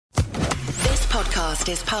podcast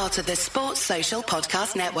is part of the Sports Social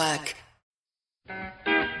Podcast Network.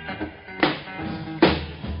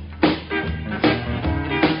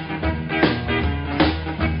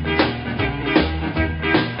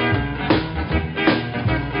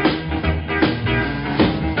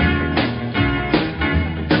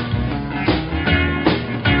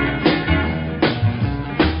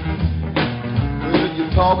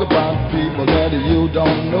 Talk about people that you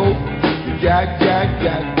don't know. You jack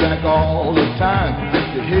all the time.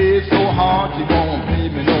 Your head so hard you won't pay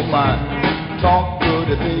me no mind. Talk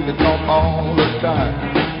dirty, baby, talk all the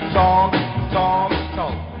time. Talk.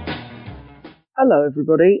 Hello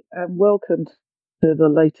everybody and welcome to the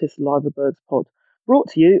latest Liverbirds pod, brought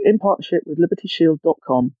to you in partnership with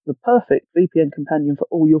LibertyShield.com, the perfect VPN companion for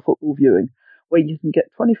all your football viewing, where you can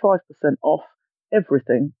get 25% off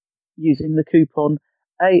everything using the coupon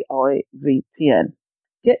AIVPN.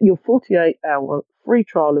 Get your 48-hour free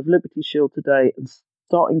trial of Liberty Shield today and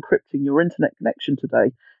start encrypting your internet connection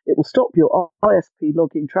today. It will stop your ISP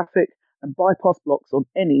logging traffic and bypass blocks on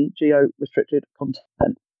any geo-restricted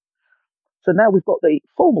content. So now we've got the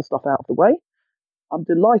formal stuff out of the way. I'm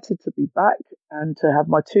delighted to be back and to have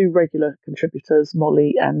my two regular contributors,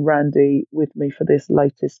 Molly and Randy, with me for this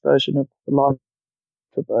latest version of the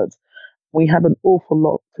Liverbirds. We have an awful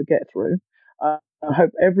lot to get through. I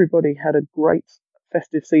hope everybody had a great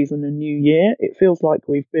festive season and new year. It feels like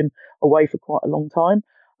we've been away for quite a long time,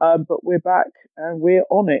 but we're back and we're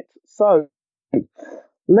on it. So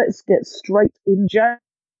let's get straight in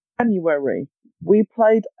January. We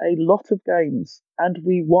played a lot of games and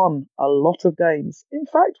we won a lot of games. In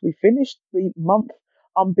fact, we finished the month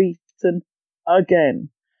unbeaten again.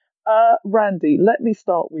 Randy, let me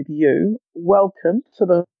start with you. Welcome to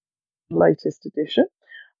the latest edition.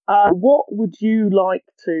 What would you like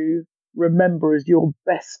to remember as your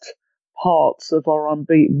best parts of our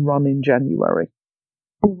unbeaten run in January?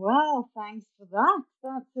 Well, thanks for that.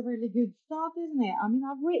 That's a really good start, isn't it? I mean,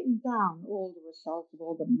 I've written down all the results of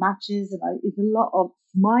all the matches, and it's a lot of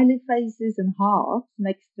smiley faces and hearts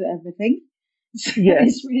next to everything. So Yes.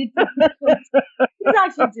 It's really difficult. It's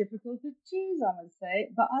actually difficult to choose, I must say.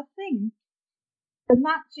 But I think the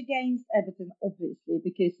match against Everton, obviously,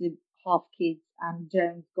 because of Half Kids and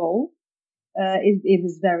Jones' goal, it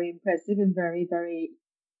was very impressive and very, very.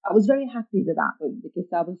 I was very happy with that one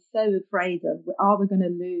because I was so afraid of, are we going to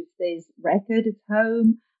lose this record at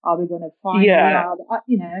home? Are we going to finally, are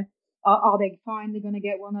they finally going to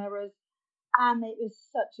get one of us? And it was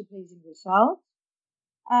such a pleasing result.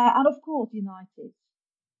 And of course, United.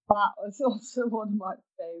 That was also one of my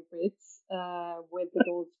favourites with the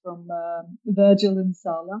goals from Virgil and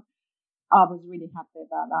Salah. I was really happy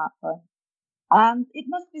about that one. And it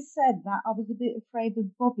must be said that I was a bit afraid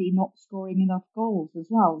of Bobby not scoring enough goals as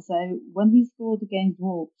well. So when he scored against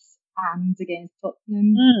Wolves and against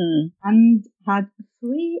Tottenham and had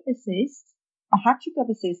 3 assists, a hat-trick of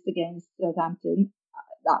assists against Southampton,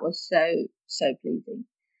 that was so pleasing.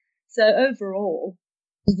 So overall,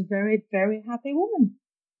 I was a very, very happy woman.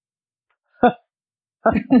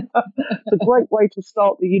 It's a great way to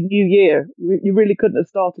start the new year. You really couldn't have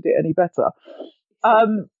started it any better.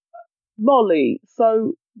 Molly,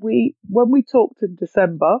 so when we talked in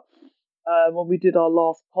December, when we did our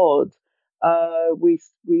last pod,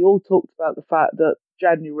 we all talked about the fact that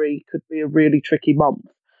January could be a really tricky month.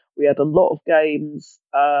 We had a lot of games.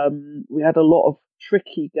 We had a lot of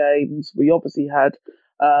tricky games. We obviously had,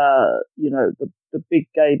 the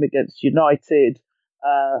big game against United.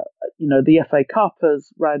 The FA Cup,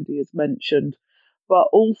 as Randy has mentioned, but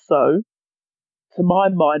also, to my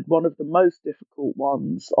mind, one of the most difficult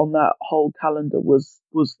ones on that whole calendar was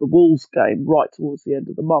the Wolves game right towards the end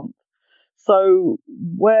of the month. So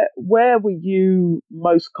where were you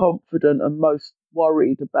most confident and most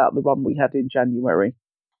worried about the run we had in January?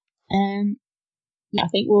 I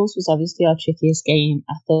think Wolves was obviously our trickiest game.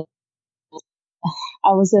 I thought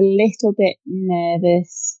I was a little bit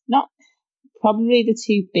nervous. Not probably the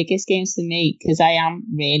 2 biggest games for me, because I am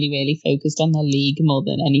really, really focused on the league more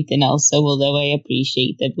than anything else. So although I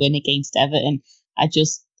appreciate the win against Everton,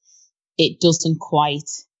 it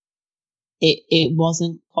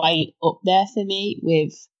wasn't quite up there for me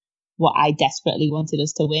with what I desperately wanted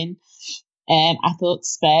us to win. I thought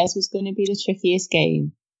Spurs was going to be the trickiest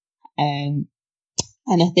game. And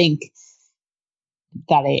I think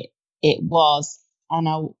that it was, and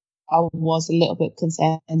I was a little bit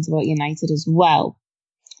concerned about United as well.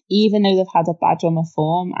 Even though they've had a bad run of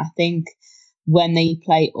form, I think when they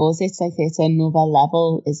play us, it's like it's another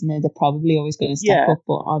level, isn't it? They're probably always going to step up,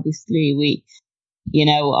 but obviously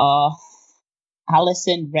our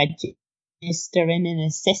Alisson registering an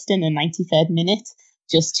assist in the 93rd minute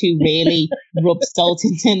just to really rub salt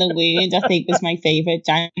into the wound, I think was my favourite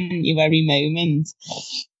January moment.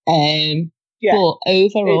 Yeah. But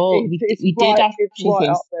overall, we did actually it's right face.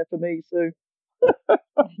 up there for me, Sue.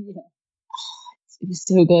 Yeah. It was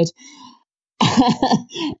so good.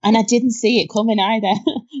 And I didn't see it coming either.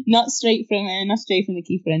 not straight from the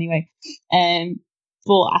keeper anyway.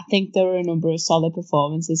 But I think there were a number of solid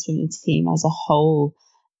performances from the team as a whole.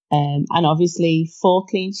 And obviously 4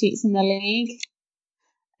 clean sheets in the league.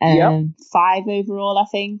 5 overall, I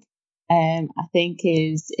think. I think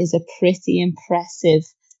is a pretty impressive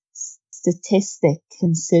statistic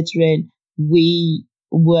considering we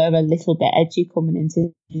were a little bit edgy coming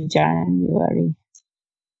into January.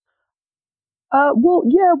 Well,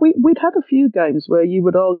 yeah, we'd had a few games where you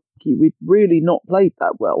would argue we'd really not played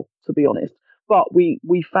that well, to be honest. But we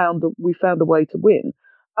found a way to win.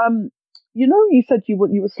 You said you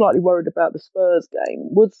were slightly worried about the Spurs game.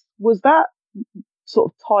 Was that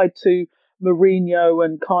sort of tied to Mourinho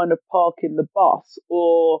and kind of parking the bus,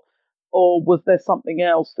 or was there something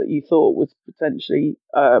else that you thought was potentially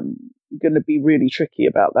going to be really tricky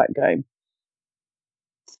about that game?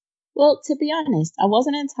 Well, to be honest, I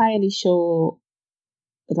wasn't entirely sure,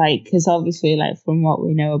 because obviously, from what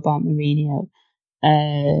we know about Mourinho,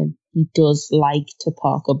 he does like to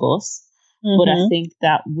park a bus. Mm-hmm. But I think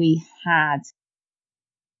that we had,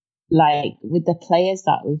 with the players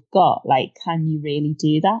that we've got, can you really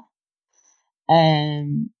do that?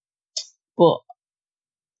 But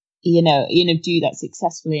do that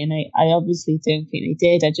successfully, and I obviously don't think they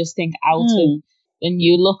did. I just think out of when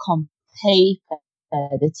you look on paper,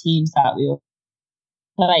 the teams that we were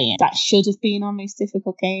playing, that should have been our most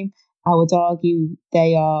difficult game. I would argue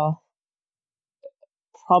they are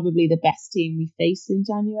probably the best team we faced in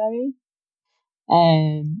January.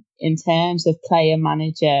 In terms of player,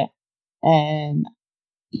 manager, and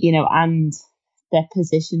their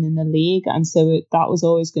position in the league, and so that was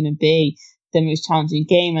always going to be the most challenging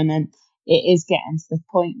game. And then it is getting to the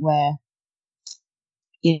point where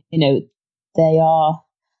they are,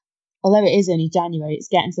 although it is only January, it's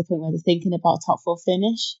getting to the point where they're thinking about top 4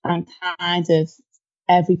 finish, and kind of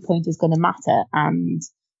every point is going to matter. And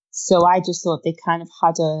so I just thought they kind of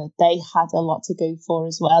had a lot to go for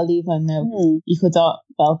as well, even though you could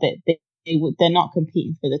they're not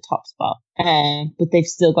competing for the top spot, but they've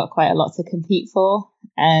still got quite a lot to compete for,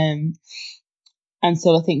 and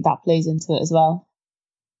so I think that plays into it as well.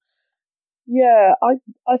 Yeah,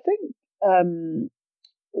 I think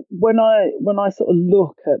when I sort of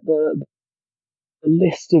look at the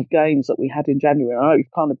list of games that we had in January, I know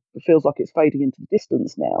it kind of feels like it's fading into the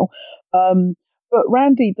distance now. But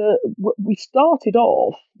Randy, we started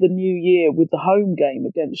off the new year with the home game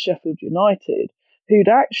against Sheffield United, who'd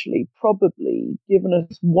actually probably given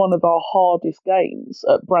us one of our hardest games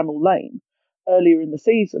at Bramall Lane earlier in the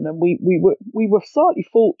season, and we were slightly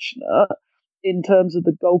fortunate in terms of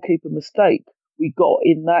the goalkeeper mistake we got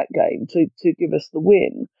in that game to give us the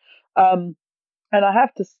win. And I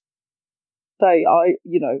have to say, I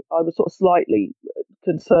was sort of slightly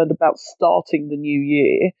concerned about starting the new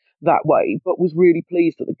year that way, but was really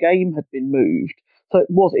pleased that the game had been moved. So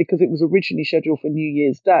it was originally scheduled for New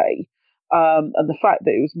Year's Day, and the fact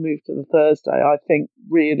that it was moved to the Thursday, I think,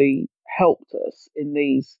 really helped us in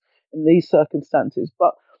these circumstances.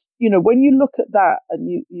 But when you look at that and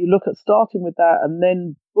you look at starting with that and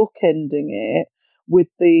then bookending it with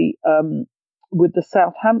the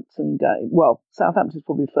Southampton game. Well, Southampton's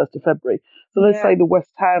probably the 1st of February. So let's say the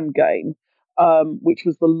West Ham game, which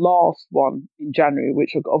was the last one in January,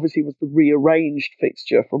 which obviously was the rearranged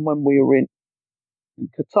fixture from when we were in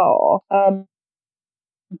Qatar.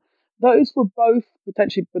 Those were both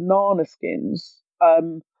potentially banana skins,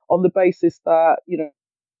 on the basis that,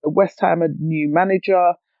 West Ham had a new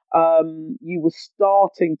manager. You were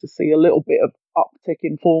starting to see a little bit of uptick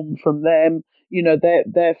in form from them.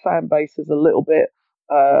 Their fan base is a little bit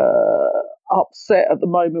upset at the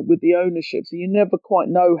moment with the ownership, so you never quite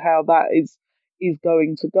know how that is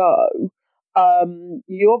going to go.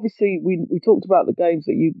 You obviously, we talked about the games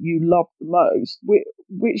that you loved the most.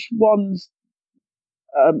 Which ones?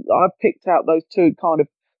 I've picked out those 2 kind of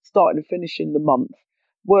starting and finishing the month.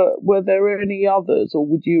 Were there any others, or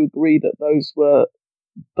would you agree that those were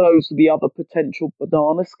the other potential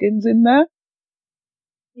banana skins in there?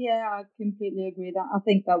 Yeah, I completely agree that I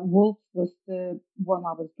think that Wolves was the one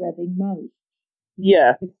I was dreading most.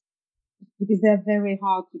 Yeah. Because they're very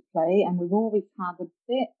hard to play, and we've always had a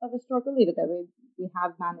bit of a struggle, even though we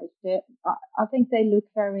have managed it. I think they look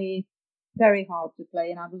very, very hard to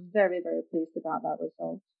play, and I was very, very pleased about that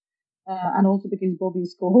result. And also because Bobby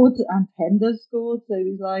scored and Hender scored, so it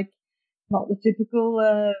was not the typical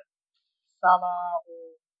Salah or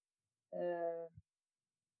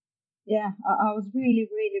Yeah, I was really,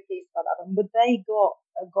 really pleased about that one. But they got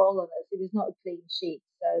a goal on us. It was not a clean sheet,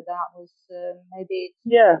 so that was maybe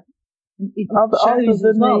Yeah. it Other shows as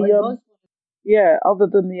than well. It was other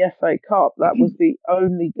than the FA Cup, that was the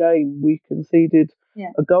only game we conceded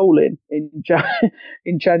yeah, a goal in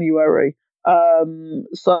January.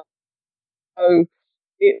 So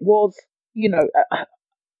it was, you know,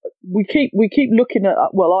 we keep looking at,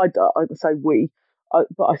 well, I would say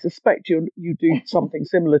but I suspect you do something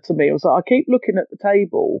similar to me. So I keep looking at the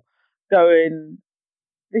table, going,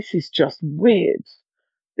 this is just weird.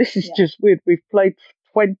 This is yeah, just weird. We've played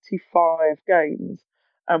 25 games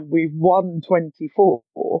and we've won 24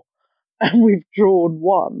 and we've drawn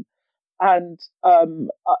one. And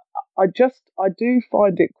I do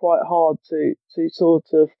find it quite hard to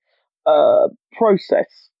sort of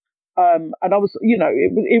process. And I was,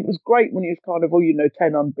 it was great when he was kind of,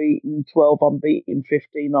 10 unbeaten, 12 unbeaten,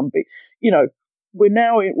 15 unbeaten. You know, we're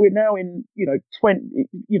now in 20.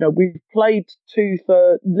 We've played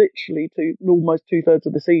literally almost 2/3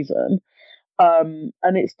 of the season. And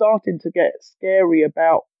it's starting to get scary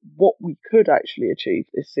about what we could actually achieve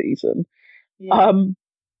this season. yeah. Um,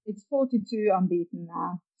 It's 42 unbeaten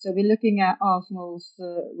now. So we're looking at Arsenal's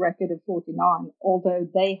record of 49, although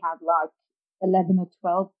they had like 11 or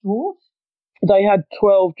 12 draws. They had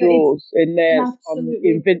 12 So it's draws in their absolutely,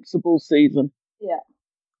 invincible season. yeah,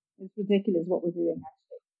 it's ridiculous what we're doing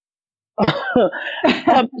um,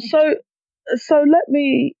 actually. so so let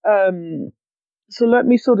me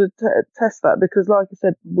sort of test that, because, like I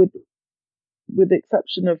said, with the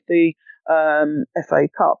exception of the FA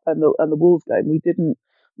Cup and the Wolves game, we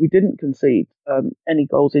didn't concede any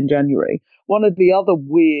goals in January. One of the other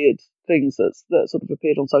weird things that sort of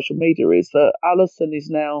appeared on social media is that Allison is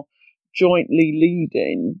now jointly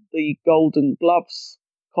leading the Golden Gloves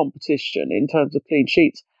competition in terms of clean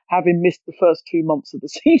sheets, having missed the first 2 months of the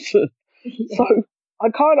season. Yeah. So I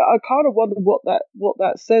kind of wonder what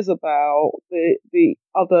that says about the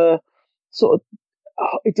other sort of.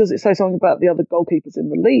 Does it say something about the other goalkeepers in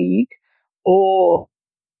the league, or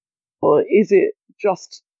is it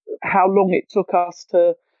just how long it took us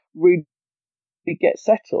to really get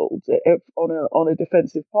settled on a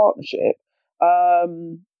defensive partnership,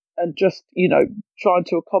 and just trying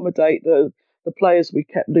to accommodate the players we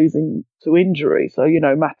kept losing to injury. So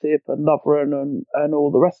Matip and Lovren and all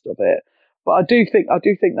the rest of it. But I do think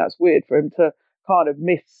that's weird for him to kind of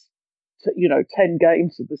miss 10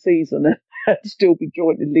 games of the season and still be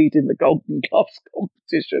jointly leading the Golden Gloves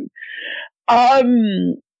competition.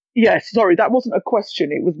 Um, yes, sorry, that wasn't a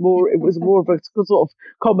question. It was more of a sort of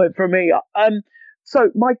comment from me. So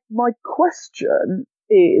my question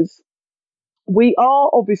is, we are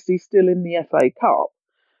obviously still in the FA Cup.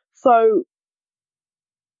 So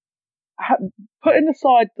ha- putting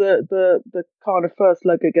aside the kind of first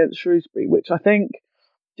leg against Shrewsbury, which I think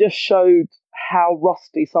just showed how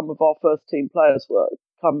rusty some of our first team players were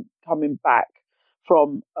coming back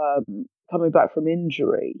from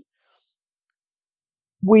injury.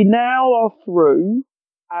 We now are through,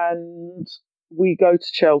 and we go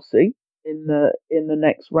to Chelsea in the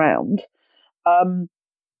next round. Um,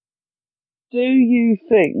 do you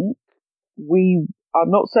think we?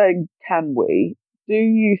 I'm not saying can we. Do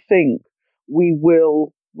you think we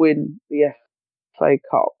will win the FA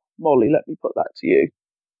Cup? Molly, let me put that to you.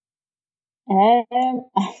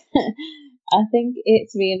 I think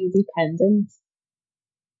it's really dependent.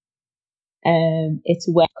 It's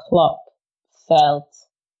where Klopp felt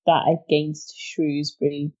that against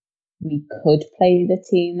Shrewsbury we could play the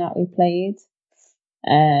team that we played.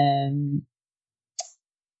 And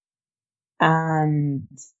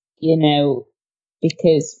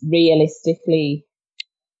because realistically,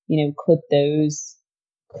 could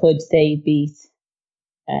they beat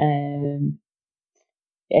a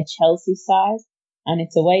Chelsea side? And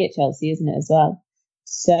it's away at Chelsea, isn't it, as well?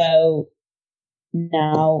 So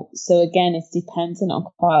again, it's dependent on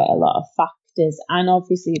quite a lot of factors, and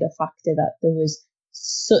obviously the factor that there was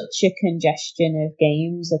such a congestion of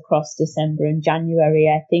games across December and January,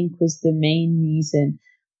 I think, was the main reason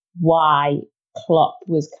why Klopp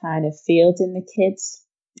was kind of fielding the kids.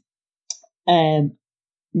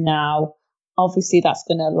 Now, obviously, that's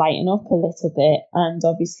going to lighten up a little bit, and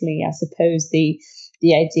obviously, I suppose the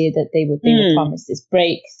idea that they were promised this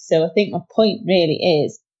break. So I think my point really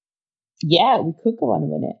is, yeah, we could go on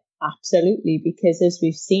and win it, absolutely, because as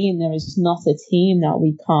we've seen, there is not a team that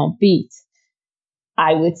we can't beat.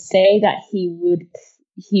 I would say that he would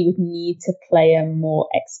need to play a more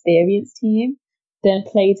experienced team than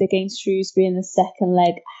played against Shrewsbury in the second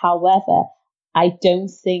leg. However, I don't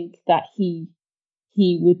think that he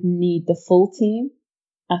would need the full team.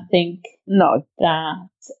 I think No. I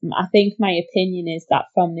think my opinion is that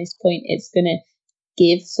from this point, it's going to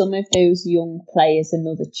give some of those young players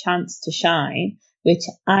another chance to shine, which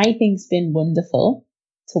I think's been wonderful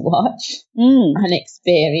to watch and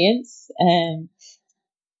experience. And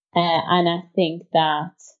I think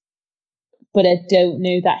that, but I don't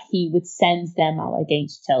know that he would send them out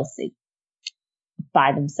against Chelsea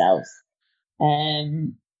by themselves.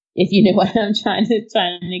 If you know what I'm trying to get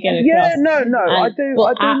across. Yeah, no, I do.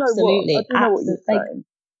 But I do absolutely, know what you're like, saying.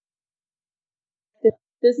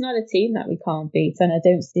 there's not a team that we can't beat, and I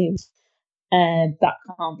don't see that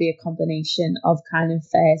can't be a combination of kind of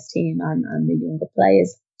first team and the younger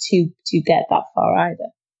players to get that far either.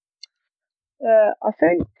 I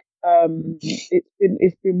think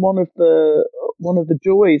it's been one of the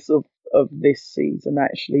joys of this season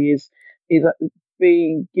actually is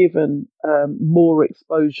being given more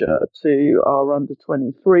exposure to our under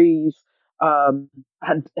 23s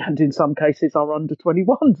and in some cases our under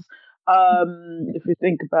 21s. If you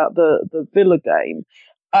think about the Villa game,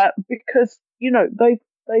 because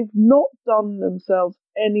they've not done themselves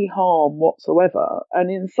any harm whatsoever, and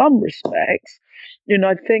in some respects,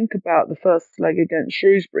 I think about the first leg against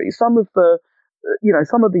Shrewsbury. Some of the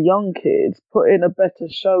young kids put in a better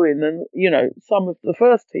showing than some of the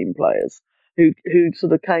first team players who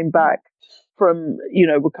sort of came back from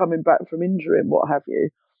were coming back from injury and what have you.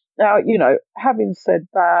 Now, having said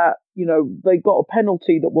that, they got a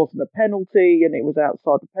penalty that wasn't a penalty, and it was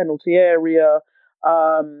outside the penalty area.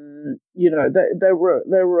 There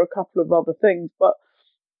were a couple of other things, but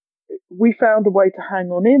we found a way to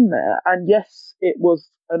hang on in there. And yes, it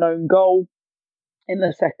was an own goal in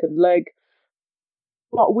the second leg,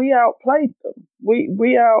 but we outplayed them.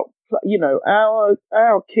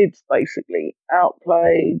 Our kids basically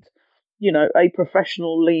outplayed, a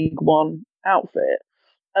professional League One outfit.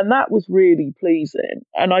 And that was really pleasing.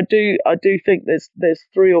 And I do think there's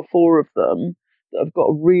 3 or 4 of them that have got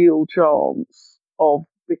a real chance of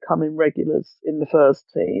becoming regulars in the first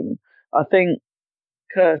team. I think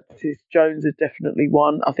Curtis Jones is definitely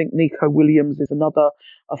one. I think Nico Williams is another.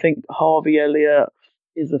 I think Harvey Elliott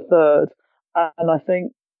is a third. And I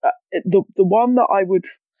think the one that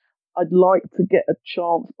I'd like to get a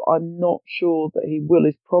chance, but I'm not sure that he will,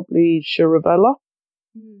 is probably Chiravella.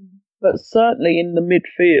 But certainly in the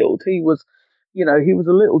midfield, he was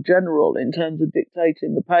a little general in terms of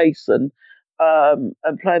dictating the pace and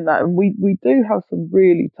playing that. And we do have some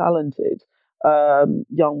really talented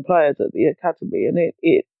young players at the academy, and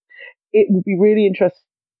it will be really interesting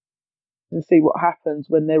to see what happens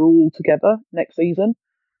when they're all together next season.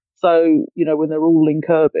 So when they're all in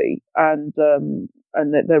Kirby and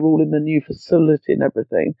they're all in the new facility and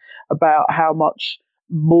everything, about how much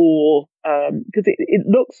more, because it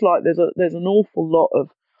looks like there's an awful lot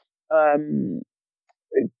of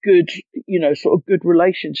good, sort of good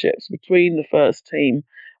relationships between the first team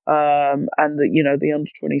and the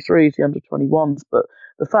under 23s, the under 21s. But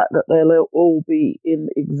the fact that they'll all be in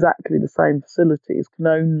exactly the same facilities can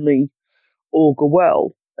only augur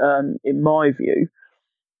well, in my view.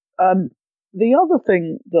 The other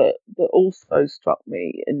thing that also struck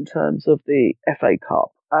me in terms of the FA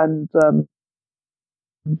Cup, and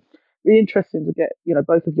be interesting to get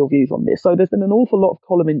both of your views on this. So there's been an awful lot of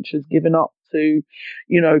column inches given up to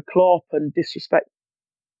Klopp and disrespecting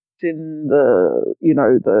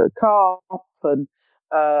the cup and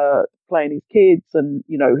playing his kids, and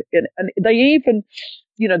and they even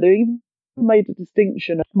made a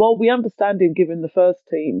distinction. Well, we understand him giving the first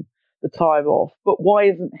team the time off, but why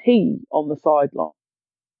isn't he on the sideline?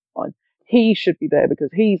 He should be there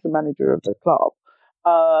because he's the manager of the club,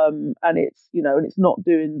 and it's not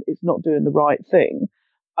doing the right thing.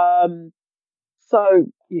 So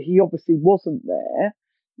he obviously wasn't there.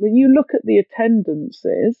 When you look at the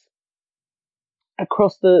attendances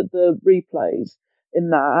across the replays in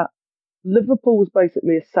that, Liverpool was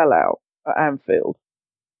basically a sellout at Anfield.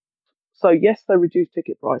 So yes, they reduced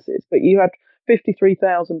ticket prices, but you had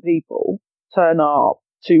 53,000 people turn up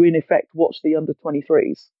to, in effect, watch the under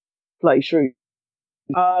 23s play Shrew.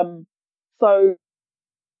 So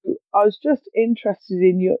I was just interested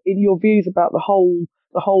in your views about the whole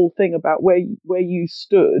thing, about where you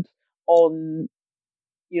stood on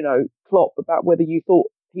Klopp, about whether you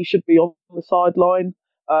thought he should be on the sideline,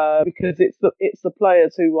 because it's the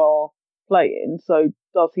players who are playing. So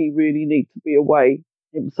does he really need to be away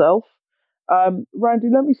himself? Randy,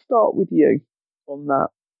 let me start with you on that.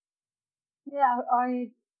 Yeah, I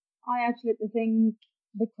actually think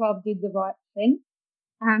the club did the right thing.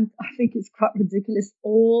 And I think it's quite ridiculous,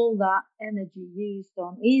 all that energy used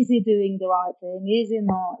on, is he doing the right thing? Is he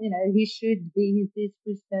not? He should be, he's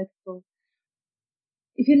disrespectful.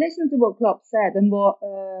 if you listen to what Klopp said and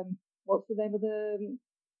what's the name of the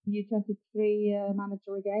U23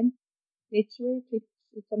 manager again? Critchley,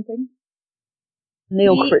 something.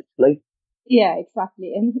 Neil Critchley. Yeah,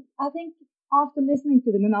 exactly. And I think after listening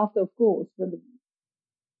to them, and after, of course, when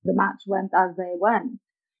the match went as they went,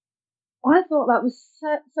 I thought that was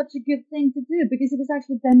such a good thing to do, because it was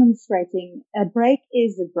actually demonstrating a break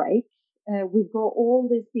is a break. We've got all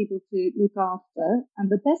these people to look after, and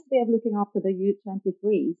the best way of looking after the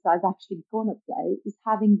U23s that's actually going to play is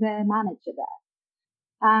having their manager there.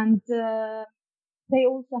 And they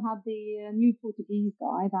also have the new Portuguese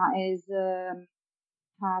guy that is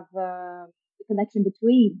have the connection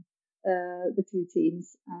between the two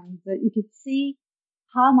teams, and you could see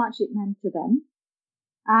how much it meant to them.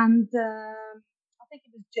 And I think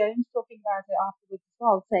it was Jones talking about it afterwards as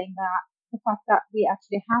well, saying that the fact that we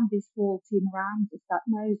actually have this whole team around us that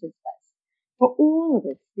knows us best. For all of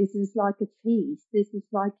us, this is like a feast. This is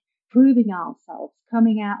like proving ourselves,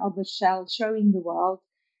 coming out of the shell, showing the world.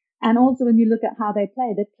 And also when you look at how they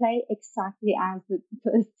play exactly as the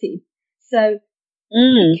first team. So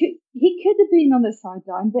he could have been on the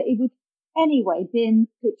sideline, but it would anyway been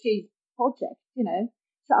Pitchy's project, you know.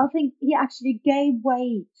 So I think he actually gave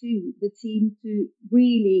way to the team to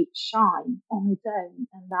really shine on its own,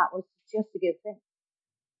 and that was just a good thing.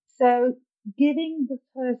 So giving the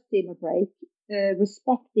first team a break,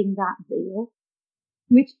 respecting that deal,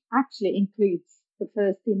 which actually includes the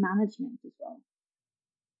first team management as well,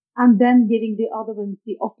 and then giving the other ones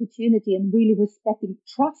the opportunity and really respecting,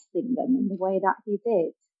 trusting them in the way that he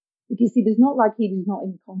did. Because he was not like he was not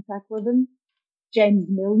in contact with them. James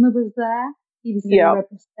Milner was there. He was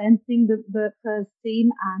representing the first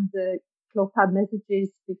team, and Klopp had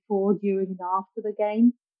messages before, during, and after the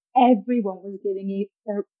game. Everyone was giving it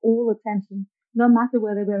their all attention, no matter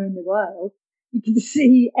where they were in the world. You could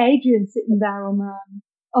see Adrian sitting there on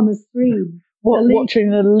the screen.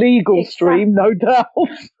 Watching a legal stream, no doubt.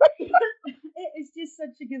 It's just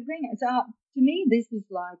such a good thing. So to me, this is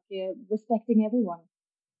like respecting everyone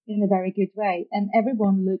in a very good way, and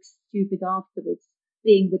everyone looks stupid afterwards,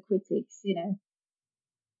 being the critics, you know.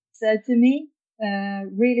 So to me,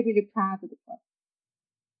 really, really proud of the club.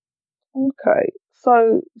 Okay,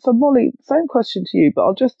 so Molly, same question to you, but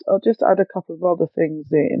I'll just add a couple of other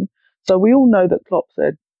things in. So we all know that Klopp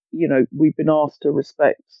said, you know, we've been asked to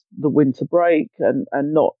respect the winter break and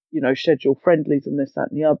not, you know, schedule friendlies and this, that,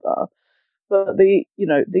 and the other. But the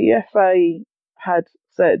FA had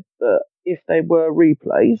said that if they were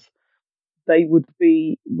replays, they would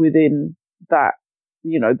be within that,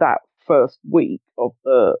 you know, that first week of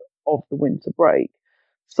the winter break.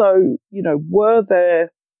 So, you know, were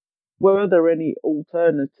there any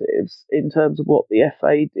alternatives in terms of what the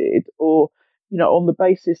FA did, or, you know, on the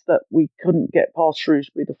basis that we couldn't get past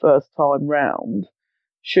Shrewsbury the first time round,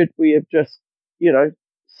 should we have just, you know,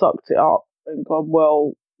 sucked it up and gone,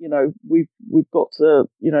 well, you know, we've got to,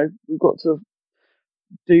 you know, we've got to,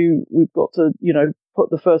 you know, put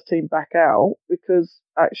the first team back out because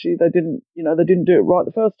actually they didn't do it right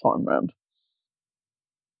the first time round?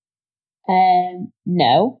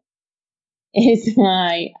 No, is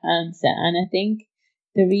my answer. And I think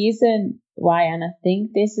the reason why, and I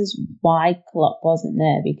think this is why Klopp wasn't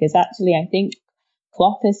there, because actually I think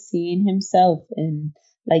Klopp has seen himself in,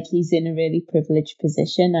 like, he's in a really privileged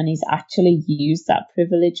position, and he's actually used that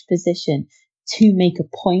privileged position to make a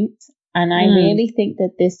point. And I really think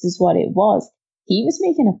that this is what it was. He was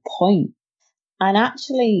making a point. And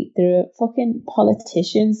actually, there are fucking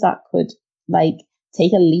politicians that could, like,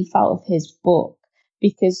 take a leaf out of his book,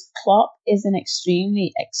 because Klopp is an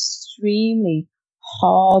extremely, extremely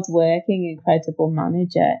hard-working, incredible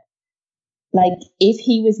manager. Like, if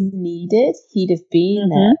he was needed, he'd have been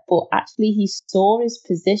there. But actually, he saw his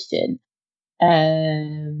position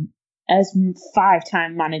as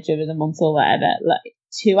 5-time manager of the month or whatever, like,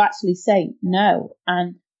 to actually say no.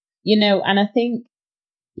 And, you know, and I think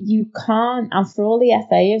you can't, and for all the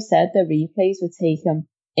FA have said the replays were taking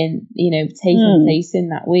place in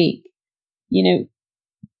that week, you know,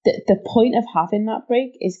 the point of having that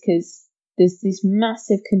break is because there's this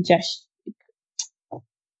massive congestion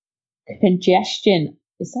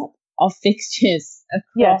is that of fixtures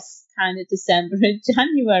across kind of December and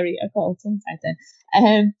January. I got all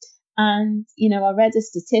tongue-tied. And you know, I read a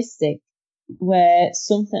statistic where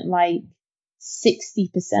something like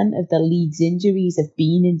 60% of the league's injuries have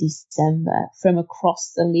been in December from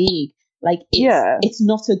across the league. Like, it's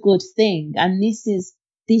not a good thing, and this is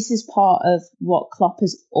part of what Klopp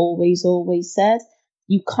has always said.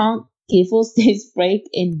 You can't give us this break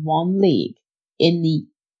in one league, in the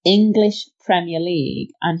English Premier League,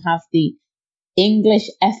 and have the English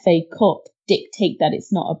FA Cup dictate that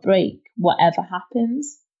it's not a break, whatever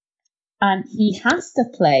happens. And he has to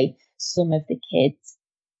play some of the kids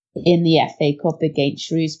in the FA Cup against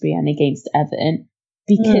Shrewsbury and against Everton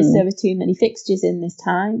because there are too many fixtures in this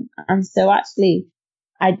time. And so actually,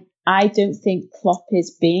 I don't think Klopp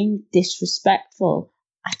is being disrespectful.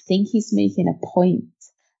 I think he's making a point.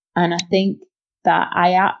 And I think that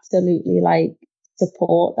I absolutely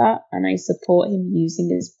support that, and I support him using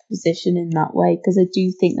his position in that way, because I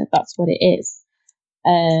do think that that's what it is.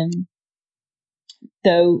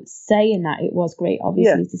 Though saying that, it was great,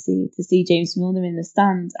 obviously, to see James Milner in the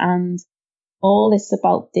stand, and all this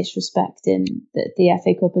about disrespecting the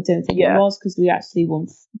FA Cup, I don't think it was, because we actually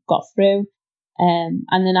got through. And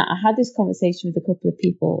then I had this conversation with a couple of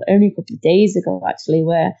people only a couple of days ago, actually,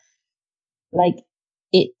 where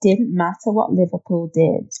it didn't matter what Liverpool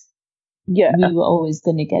did. Yeah, we were always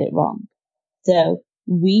going to get it wrong. So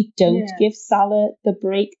we don't give Salah the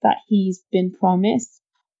break that he's been promised.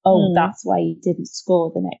 Oh, that's why he didn't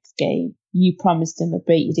score the next game. You promised him a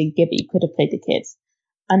break, you didn't give it, you could have played the kids.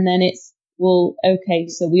 And then it's, well, okay,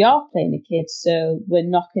 so we are playing the kids, so we're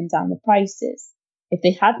knocking down the prices. If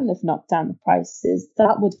they hadn't have knocked down the prices,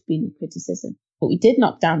 that would have been a criticism. But we did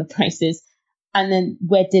knock down the prices, and then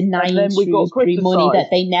we're denying Shrewsbury money that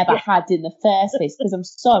they never had in the first place. Because I'm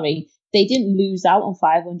sorry, they didn't lose out on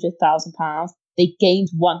 £500,000. They gained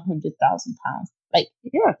 £100,000.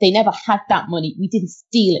 They never had that money. We didn't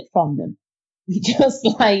steal it from them. We just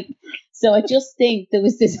so I just think there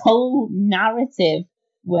was this whole narrative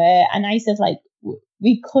where, and I said,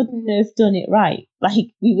 we couldn't have done it right.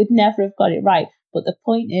 We would never have got it right. But the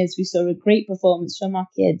point is, we saw a great performance from our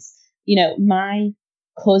kids. You know, my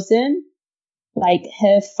cousin,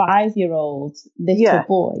 her 5-year-old little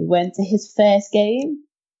boy, went to his first game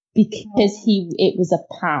because it was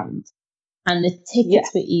 £1 and the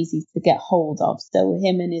tickets were easy to get hold of. So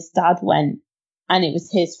him and his dad went, and it was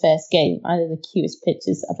his first game. One of the cutest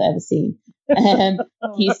pictures I've ever seen.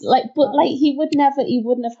 He's he wouldn't have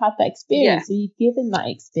had that experience. So you've given that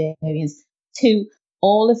experience to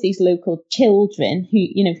all of these local children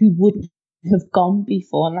who wouldn't have gone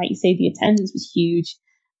before. And like you say, the attendance was huge.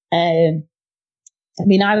 I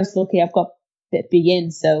was lucky. I've got be in,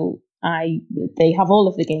 so they have all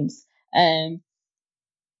of the games.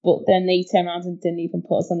 But then they turned around and didn't even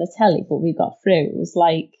put us on the telly, but we got through. It was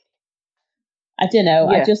I don't know.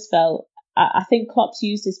 I just felt, I think Klopp's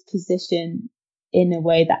used his position in a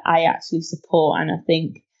way that I actually support, and I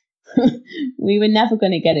think we were never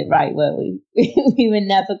going to get it right, were we? We were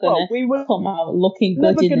never going to come out looking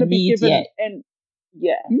good in the media.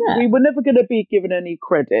 We were never going to be given any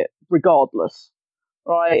credit, regardless,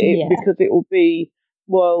 right? Because it will be,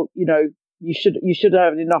 you should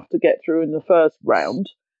have enough to get through in the first round,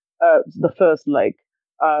 the first leg.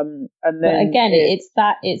 And then but again,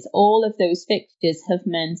 it's all of those fixtures have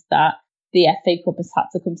meant that the FA Cup has had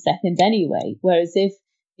to come second anyway. Whereas if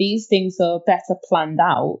these things are better planned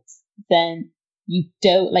out, then you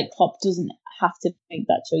don't, Klopp doesn't have to make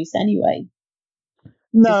that choice anyway.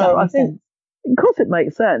 No, I think, of course, it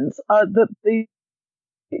makes sense. The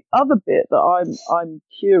other bit that I'm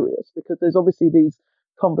curious, because there's obviously these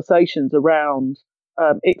conversations around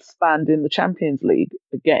expanding the Champions League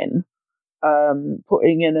again.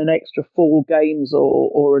 Putting in an extra 4 games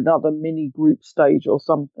or another mini group stage or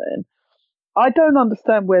something. I don't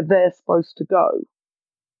understand where they're supposed to go,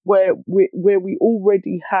 where we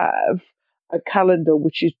already have a calendar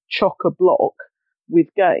which is chock-a-block with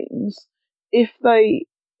games. If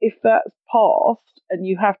that's passed, and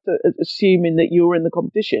you have to, assuming that you're in the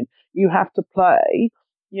competition, you have to play,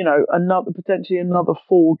 potentially another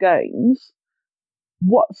 4 games.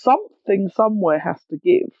 Something somewhere has to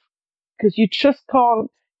give. Because you just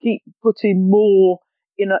can't keep putting more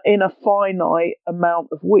in a finite amount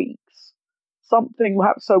of weeks. Something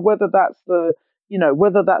perhaps, so whether that's the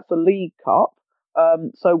League Cup,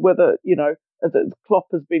 so whether as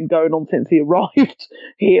Klopp has been going on since he arrived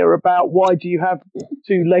here about why do you have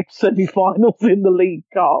 2 leg semi-finals in the League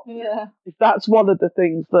Cup? Yeah, if that's one of the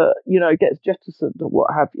things that gets jettisoned or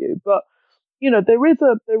what have you. But there is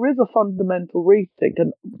a fundamental rethink,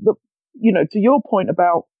 and to your point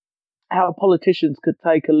about how politicians could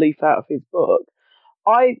take a leaf out of his book,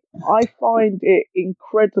 I find it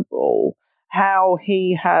incredible how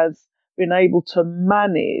he has been able to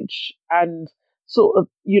manage and sort of,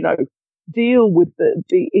 deal with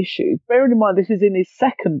the issues. Bearing in mind this is in his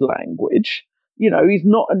second language, he's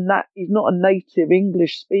not a native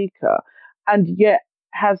English speaker, and yet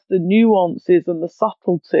has the nuances and the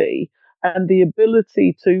subtlety and the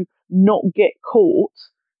ability to not get caught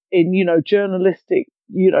in, journalistic,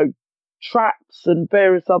 traps and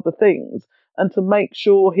various other things, and to make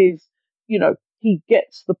sure his he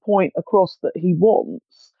gets the point across that he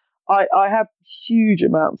wants, I have huge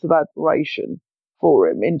amounts of admiration for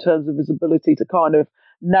him in terms of his ability to kind of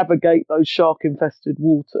navigate those shark-infested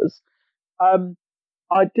waters. I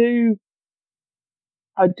do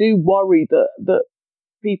worry that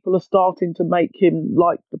people are starting to make him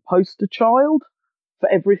like the poster child for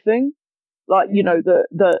everything. Like,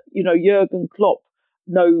 Jurgen Klopp,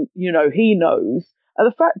 he knows. And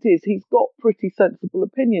the fact is, he's got pretty sensible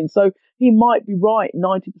opinions. So he might be right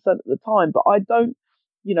 90% of the time, but I don't,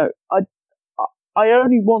 I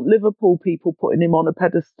only want Liverpool people putting him on a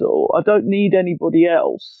pedestal. I don't need anybody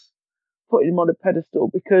else putting him on a pedestal,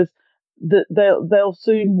 because they'll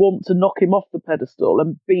soon want to knock him off the pedestal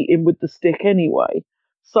and beat him with the stick anyway.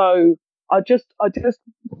 So the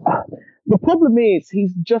problem is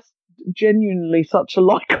he's just genuinely such a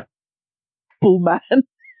likable man.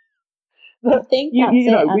 I think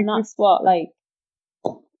that's what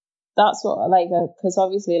because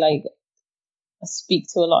obviously, like, I speak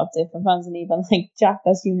to a lot of different fans, and even like Jack,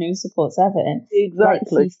 as you know, supports Everton.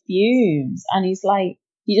 Exactly. Like, he fumes, and he's like,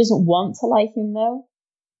 he doesn't want to like him though,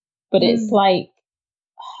 but it's like,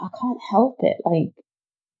 I can't help it. Like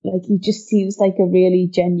he just seems like a really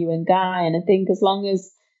genuine guy, and I think as long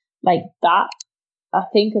as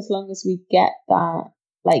we get that,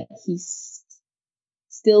 like, he's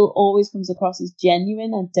still always comes across as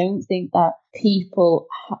genuine. I don't think that people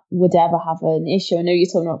would ever have an issue. I know you're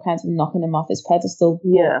talking about kind of knocking him off his pedestal,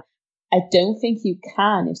 but I don't think you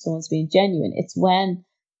can if someone's being genuine. It's when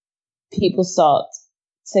people start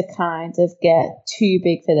to kind of get too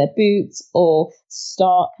big for their boots, or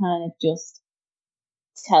start kind of just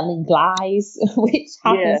telling lies, which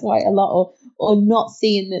happens quite a lot, or not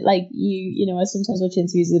seeing that, like, I sometimes watch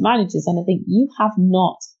interviews with managers, and I think you have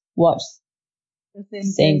not watched the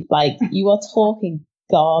same, like, you are talking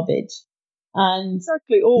garbage, and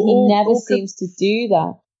exactly. He never seems to do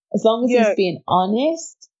that. As long as he's being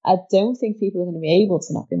honest, I don't think people are going to be able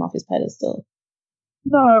to knock him off his pedestal.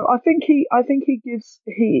 No, I think he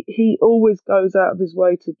always goes out of his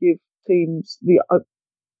way to give teams, the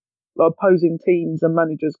opposing teams and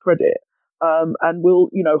managers, credit, and will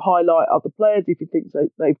highlight other players if he thinks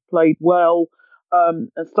they've played well, and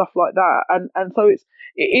stuff like that. And so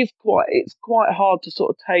it's quite hard to sort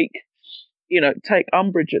of take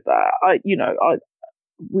umbrage at that.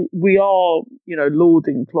 We are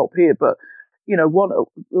lauding Klopp here, but a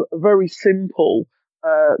very simple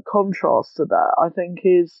contrast to that, I think,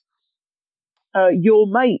 is your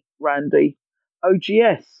mate Randy,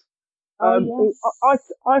 OGS. I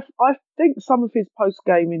think some of his post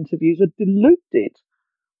game interviews are deluded.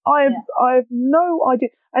 I have no idea,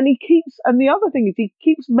 and the other thing is he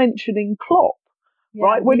keeps mentioning Klopp,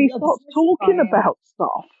 right, when he starts talking about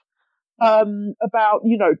stuff, about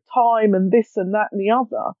time and this and that and the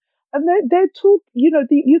other, and they're talking,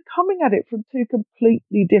 you're coming at it from two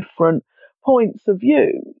completely different points of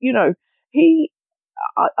view. I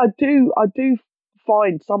do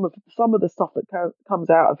find some of the stuff that comes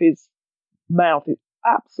out of his mouth is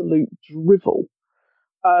absolute drivel.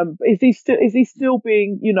 Is he still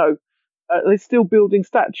being, they're still building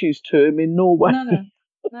statues to him in Norway?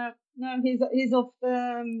 No. He's off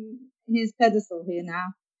his pedestal here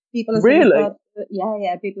now. People are really,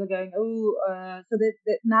 people are going, so they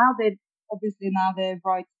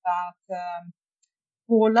write about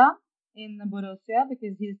Paula in Borussia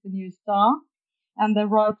because he's the new star, and they're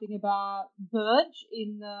writing about Burge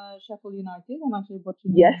in Sheffield United. I'm actually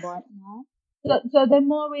watching him right now. So they're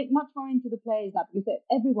much more into the players now, because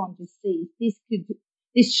everyone just sees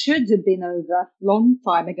this should have been over a long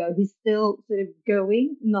time ago. He's still sort of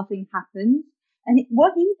going, nothing happens. And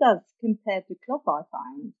what he does compared to Klopp, I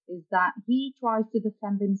find, is that he tries to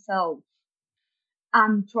defend himself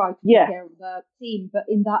and try to take care of the team, but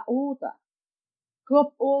in that order.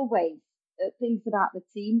 Klopp always thinks about the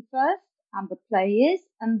team first and the players,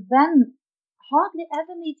 and then hardly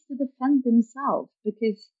ever needs to defend himself,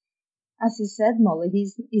 because, as you said, Molly,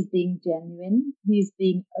 he's being genuine. He's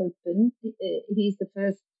being open. He's the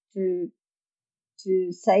first to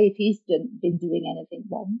say if he's been doing anything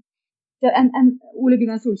wrong. So, and Ole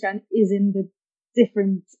Gunnar Solskjaer is in the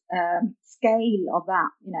different scale of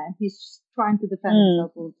that. He's trying to defend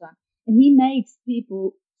himself all the time, and he makes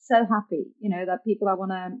people so happy. That people that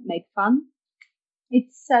want to make fun.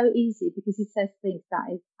 It's so easy because he says things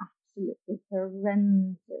that is absolutely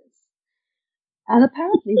horrendous. And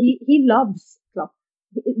apparently he loves Klopp.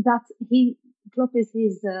 Klopp is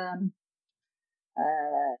his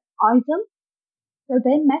idol. So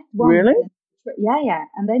they met once. Really?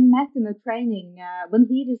 And they met in a training when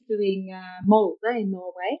he was doing Molde in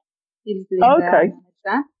Norway. He was doing the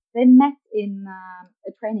manager. They met in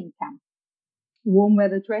a training camp, warm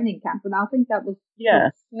weather training camp, and I think that was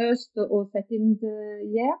Yeah. first or second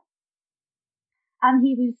year, and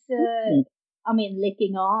he was. I mean,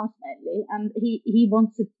 licking arse mainly, and he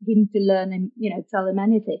wanted him to learn him, tell him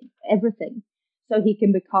everything, so he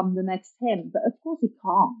can become the next him. But of course he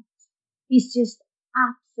can't. He's just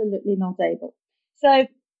absolutely not able. So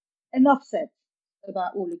enough said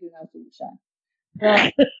about Ole Gunnar Solskjaer.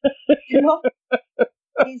 But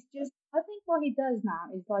he's just, I think what he does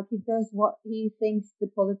now is like he does what he thinks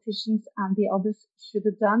the politicians and the others should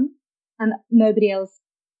have done, and nobody else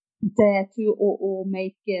dare to or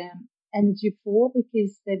make energy for,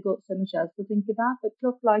 because they've got so much else to think about. But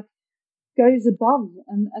Klopp like goes above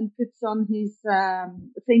and puts on his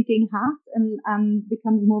thinking hat and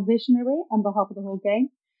becomes more visionary on behalf of the whole game.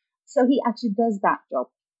 So he actually does that job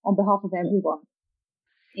on behalf of everyone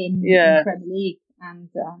in Premier League, and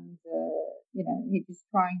he's just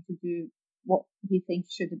trying to do what he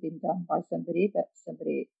thinks should have been done by somebody, but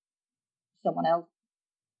someone else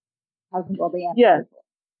hasn't got the answer.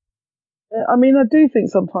 I mean, I do think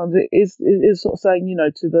sometimes it is sort of saying,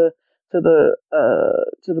 to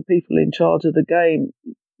the people in charge of the game,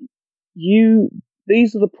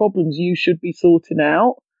 these are the problems you should be sorting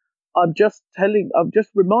out. I'm just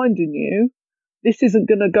reminding you, this isn't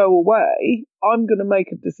going to go away. I'm going to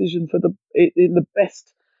make a decision in the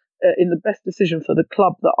best decision for the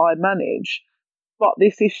club that I manage. But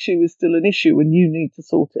this issue is still an issue, and you need to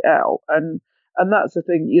sort it out. And that's the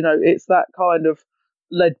thing, it's that kind of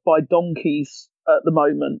led by donkeys at the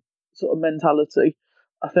moment sort of mentality.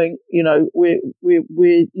 I think we're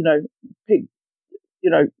pig,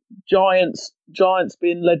 giants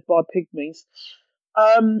being led by pygmies.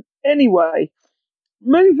 Anyway,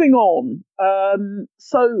 moving on.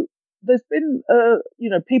 So there's been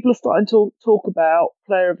people are starting to talk about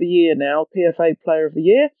Player of the Year now, PFA Player of the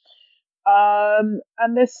Year. And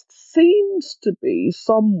there seems to be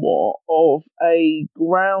somewhat of a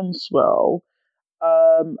groundswell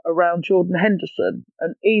around Jordan Henderson,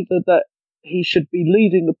 and either that he should be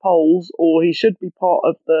leading the polls, or he should be part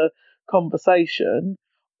of the conversation,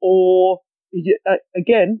 or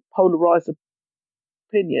again, polarized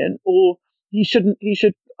opinion, or he shouldn't. He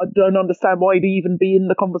should. I don't understand why he'd even be in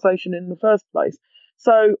the conversation in the first place.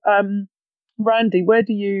 So, Randy, where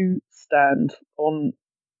do you stand on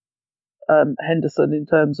Henderson in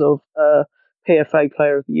terms of PFA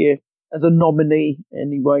Player of the Year as a nominee,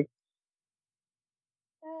 anyway?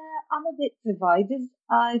 I'm a bit divided,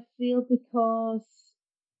 I feel, because,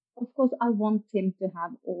 of course, I want him to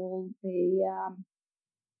have all the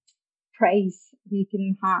praise you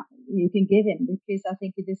can give him, because I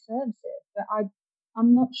think he deserves it. But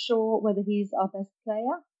I'm not sure whether he's our best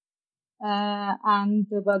player, and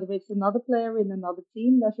whether it's another player in another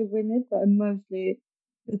team that should win it. But mostly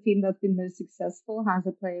the team that's been most successful has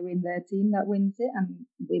a player in their team that wins it, and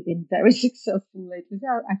we've been very successful lately. So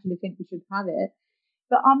I actually think we should have it.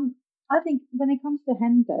 But I think when it comes to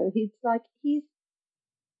Hendo, he's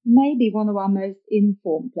maybe one of our most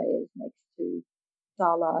informed players next to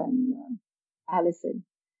Salah and Alisson.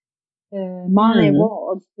 Mane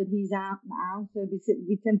was, but he's out now, so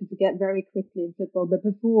we tend to forget very quickly in football. But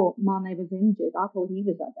before Mane was injured, I thought he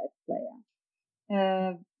was our best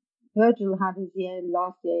player. Virgil had his year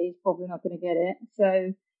last year; he's probably not going to get it.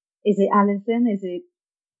 So, is it Alisson? Is it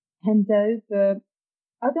Hendo? But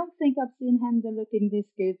I don't think I've seen Hendo looking this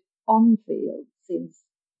good on field since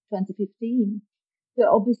 2015. So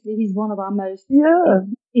obviously he's one of our most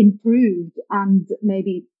improved, and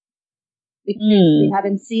maybe because we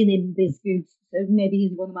haven't seen him this good, so maybe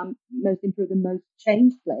he's one of our most improved and most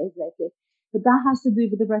changed players lately. But that has to do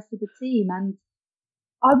with the rest of the team, and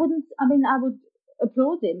I would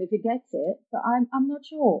applaud him if he gets it, but I'm not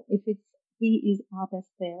sure if he is our best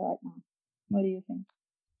player right now. What do you think?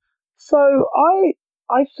 So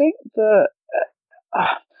I think that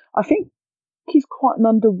I think he's quite an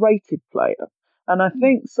underrated player. And I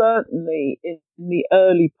think certainly in the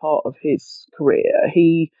early part of his career,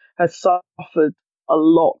 he has suffered a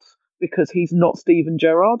lot because he's not Steven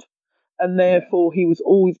Gerrard. And therefore, he was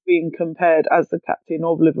always being compared as the captain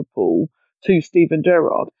of Liverpool to Steven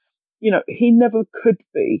Gerrard. He never could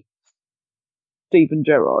be Steven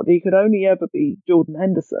Gerrard. He could only ever be Jordan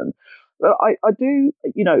Henderson. But I do,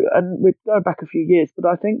 and we're going back a few years, but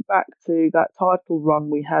I think back to that title run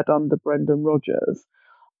we had under Brendan Rodgers,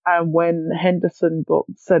 and when Henderson got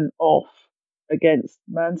sent off against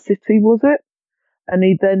Man City, was it? And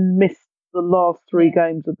he then missed the last 3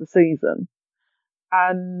 games of the season.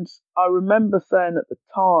 And I remember saying at the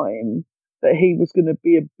time that he was going to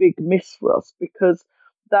be a big miss for us, because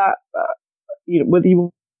that, whether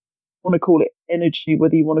you want to call it energy,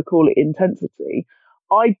 whether you want to call it intensity,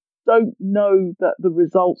 I don't know that the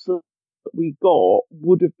results that we got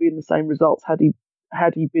would have been the same results had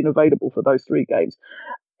he been available for those 3 games.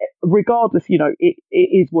 Regardless, it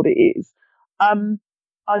is what it is.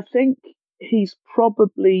 I think he's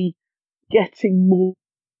probably getting more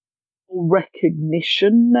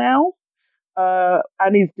recognition now,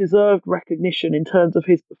 and his deserved recognition in terms of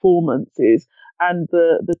his performances and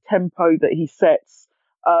the tempo that he sets,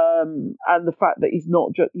 and the fact that he's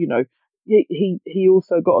not just, he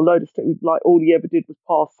also got a load of stick with, like, all he ever did was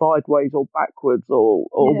pass sideways or backwards or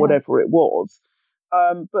whatever it was.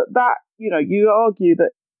 But that, you argue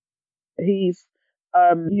that he's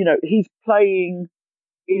playing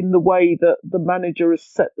in the way that the manager has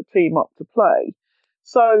set the team up to play.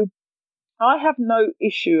 So I have no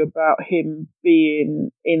issue about him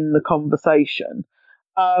being in the conversation.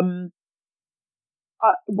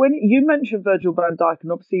 When you mentioned Virgil van Dijk,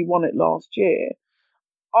 and obviously he won it last year,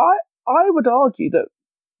 I would argue that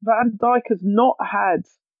Van Dijk has not had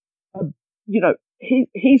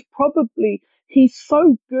he's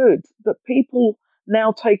so good that people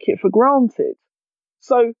now take it for granted.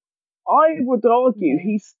 So I would argue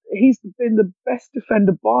he's been the best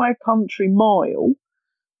defender by a country mile,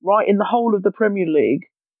 right, in the whole of the Premier League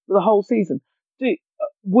for the whole season.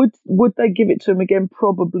 Would they give it to him again?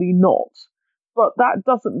 Probably not. But that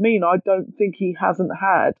doesn't mean I don't think he hasn't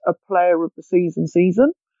had a player of the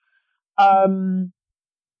season. I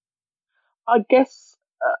guess,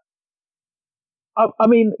 I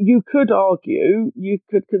mean, you could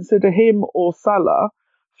consider him or Salah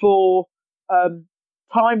for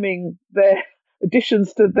timing their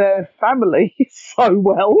additions to their family so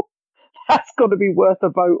well. That's got to be worth a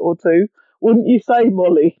vote or two, wouldn't you say,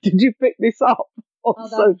 Molly? Did you pick this up on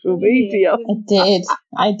social media?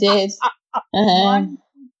 I did. One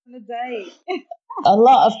a day. A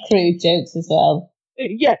lot of crude jokes as well.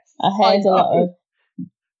 Yes, I heard a lot of.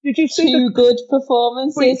 Did you see two good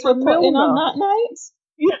performances were putting on that night?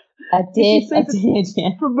 Yeah, I did.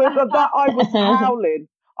 Yeah. From that, I was howling.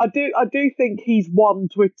 I do think he's won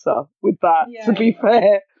Twitter with that. Yeah, to be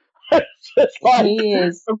fair, just like he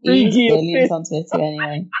is brilliant on Twitter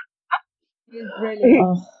anyway. He's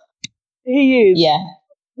brilliant. He is. Yeah.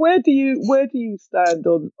 Where do you stand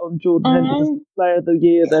on Jordan Henderson Player of the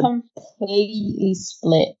Year then? Completely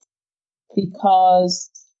split, because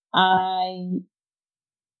I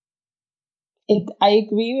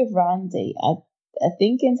agree with Randy. I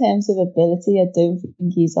think in terms of ability, I don't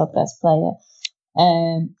think he's our best player.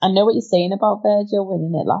 I know what you're saying about Virgil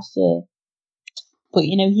winning it last year, but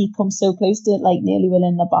he comes so close to like nearly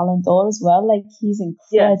winning the Ballon d'Or as well. Like, he's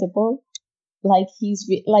incredible. Yeah. Like,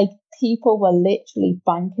 like, people were literally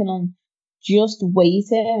banking on just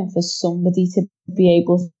waiting for somebody to be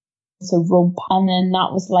able to run pan, and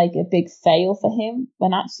that was like a big fail for him,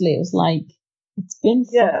 when actually it was like, it's been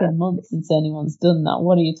fucking months since anyone's done that.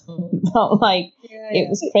 What are you talking about? Like, it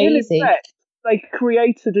was crazy. In effect, they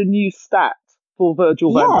created a new stat for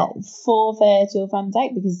Virgil van Dijk. Yeah, for Virgil van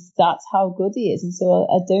Dijk, because that's how good he is. And so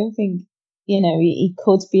I don't think, he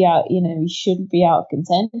could be out, he shouldn't be out of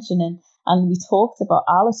contention. And we talked about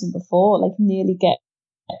Alisson before, like, nearly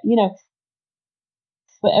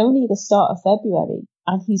but only the start of February,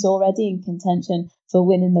 and he's already in contention for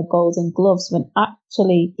winning the Golden Gloves, when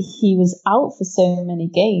actually he was out for so many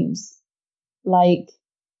games. Like,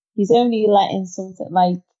 he's only letting something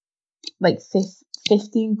like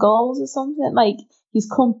 15 goals or something. Like, he's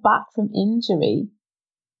come back from injury,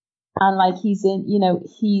 and like, he's in,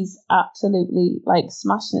 he's absolutely like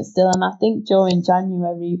smashing it still. And I think during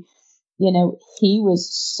January, he was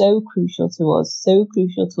so crucial to us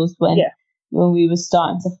when we were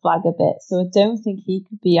starting to flag a bit. So I don't think he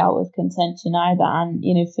could be out of contention either. And,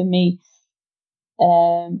 for me,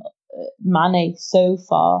 Mane so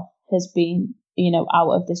far has been,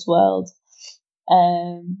 out of this world.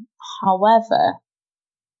 However,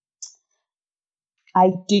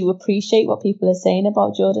 I do appreciate what people are saying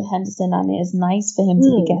about Jordan Henderson, and it is nice for him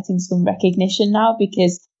to be getting some recognition now,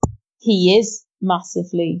 because he is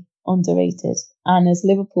massively underrated. And as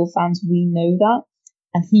Liverpool fans, we know that.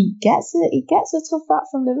 And he gets a tough rap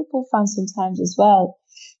from Liverpool fans sometimes as well.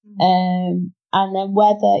 And then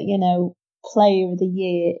whether, Player of the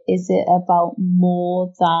Year, is it about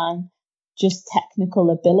more than just technical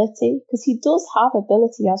ability? Because he does have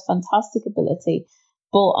ability, he has fantastic ability.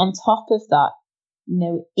 But on top of that,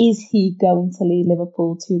 is he going to lead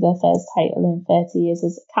Liverpool to their first title in 30 years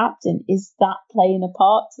as a captain? Is that playing a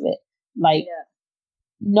part to it?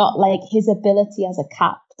 Not like his ability as a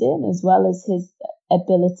captain as well as his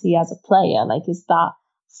ability as a player. Like, is that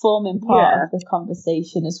forming part of the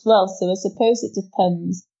conversation as well? So I suppose it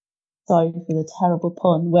depends, sorry for the terrible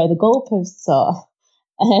pun, where the goalposts are.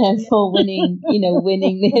 for winning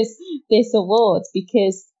this award,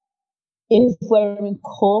 because if we're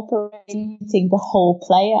incorporating the whole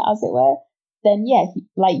player, as it were, then yeah,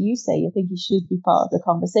 like you say, I think he should be part of the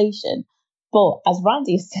conversation. But as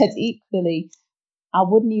Randy said, equally, I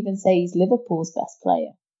wouldn't even say he's Liverpool's best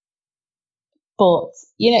player. But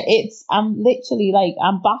I'm literally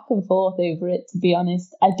I'm back and forth over it. To be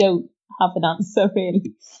honest, I don't have an answer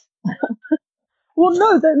really. Well,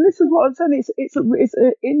 no, then this is what I'm saying. It's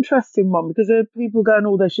an interesting one, because there are people going,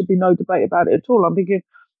 "Oh, there should be no debate about it at all." I'm thinking,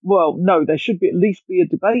 well, no, there should be at least be a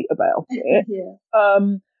debate about it. Yeah.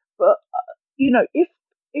 But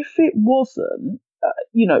if it wasn't,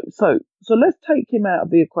 so let's take him out of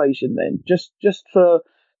the equation then, just for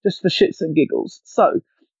shits and giggles. So,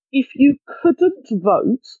 if you couldn't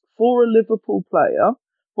vote for a Liverpool player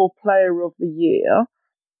for Player of the Year,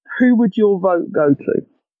 who would your vote go to?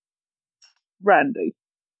 Randy,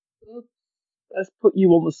 Oops. let's put you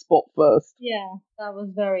on the spot first. Yeah, that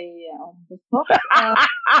was very on the spot.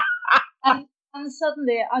 And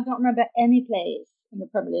suddenly, I don't remember any players in the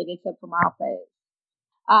Premier League except from our players.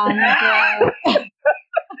 And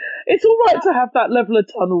It's all right to have that level of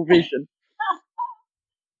tunnel vision.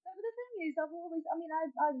 but the thing is,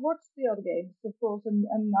 I've watched the other games, of course, and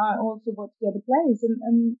I also watched the other players.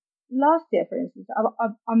 And last year, for instance,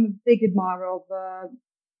 I'm a big admirer of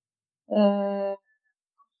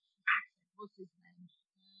what's his name?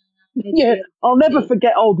 Yeah, I'll never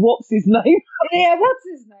forget old what's his name. Yeah, what's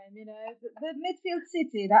his name? The midfield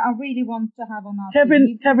city that I really want to have on our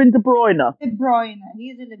Kevin De Bruyne. De Bruyne.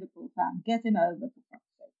 He's a Liverpool fan. Get him over, for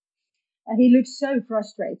fuck's sake. He looks so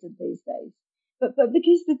frustrated these days. But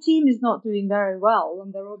because the team is not doing very well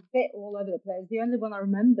and they're a bit all over the place, the only one I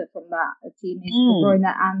remember from that team is De Bruyne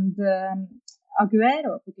and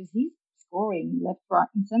Aguero, because he's scoring left, right,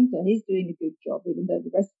 and centre. He's doing a good job, even though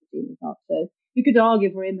the rest of the team is not. So you could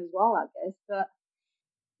argue for him as well, I guess. But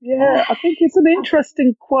yeah, I think it's an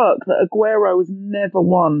interesting quirk that Aguero has never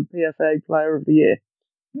won PFA Player of the Year.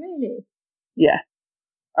 Really? Yeah.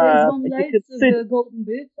 He's won loads of the Golden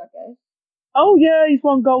Boots, I guess. Oh yeah, he's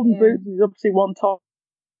won Golden Boots. He's obviously won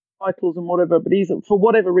titles and whatever, but for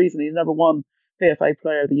whatever reason he's never won PFA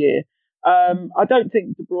Player of the Year. I don't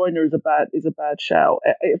think De Bruyne is a bad shout.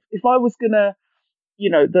 If I was gonna,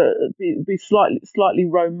 be slightly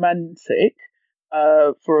romantic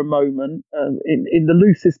for a moment, in the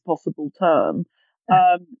loosest possible term,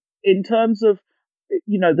 in terms of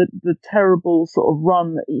the terrible sort of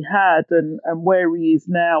run that he had and where he is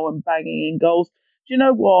now and banging in goals. Do you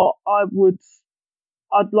know what?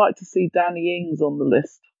 I'd like to see Danny Ings on the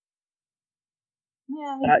list.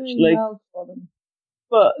 Yeah, actually. Well for them.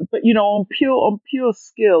 But on pure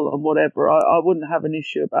skill and whatever, I wouldn't have an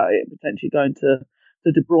issue about it potentially going to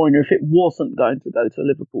De Bruyne if it wasn't going to go to a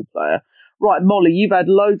Liverpool player. Right, Molly, you've had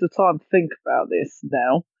loads of time to think about this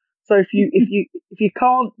now. So if you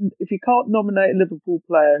can't nominate a Liverpool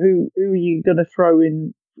player, who are you going to throw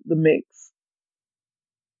in the mix?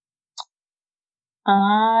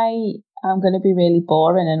 I am going to be really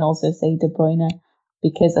boring and also say De Bruyne,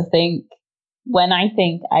 because I think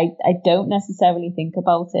I don't necessarily think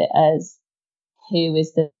about it as who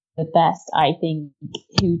is the best. I think,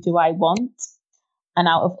 who do I want? And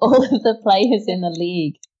out of all of the players in the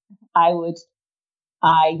league, I would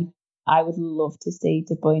love to see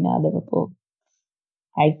De Bruyne at Liverpool.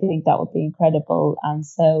 I think that would be incredible, and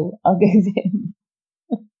so I'll go with him.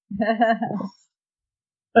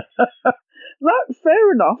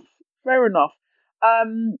 Fair enough.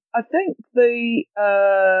 I think I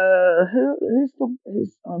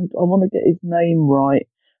want to get his name right.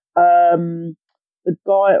 The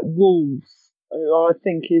guy at Wolves, who I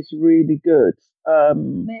think is really good. Up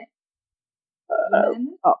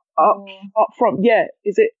front, yeah.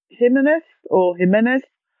 Is it Jimenez or Jimenez?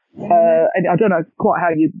 And I don't know quite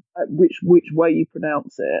how which way you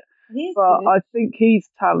pronounce it, but good. I think he's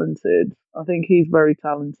talented. I think he's very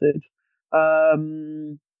talented.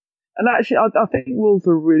 And actually, I think Wolves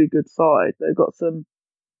are a really good side. They've got some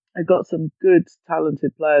good,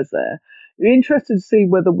 talented players there. It'd be interesting to see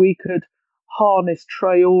whether we could harness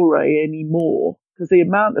Traore anymore, because the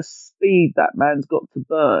amount of speed that man's got to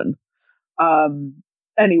burn.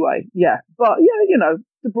 Anyway, yeah, but yeah,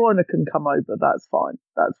 De Bruyne can come over. That's fine.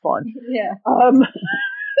 Yeah.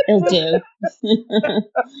 He'll do.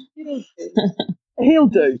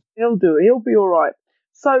 He'll do. He'll be all right.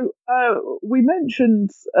 So we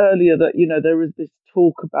mentioned earlier that there is this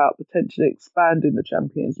talk about potentially expanding the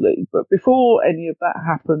Champions League, but before any of that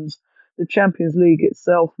happens, the Champions League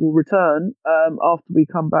itself will return after we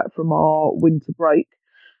come back from our winter break,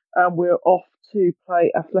 and we're off to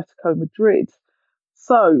play Atletico Madrid.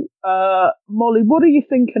 So, Molly, what are you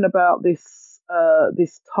thinking about this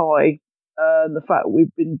tie and the fact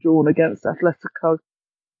we've been drawn against Atletico?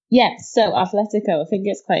 Yeah, so Atletico, I think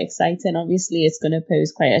it's quite exciting. Obviously, it's going to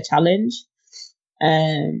pose quite a challenge.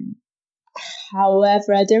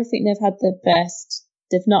 However, I don't think they've had the best.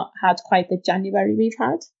 They've not had quite the January we've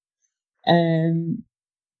had.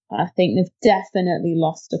 I think they've definitely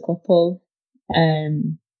lost a couple.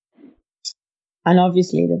 And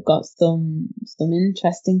obviously they've got some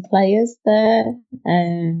interesting players there.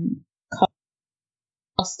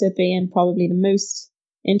 Costa being probably the most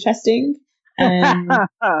interesting. Yes.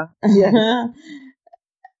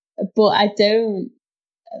 But I don't,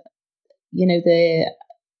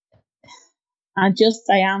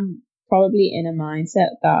 I am probably in a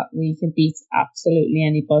mindset that we can beat absolutely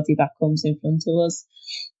anybody that comes in front of us.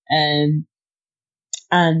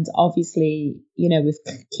 And obviously, with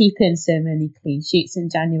keeping so many clean sheets in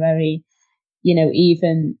January,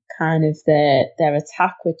 even kind of their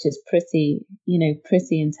attack, which is pretty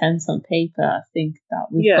intense on paper, I think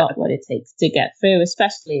that we've got what it takes to get through,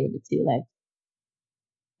 especially with the two legs.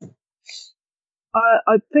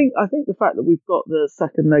 I think the fact that we've got the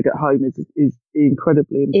second leg at home is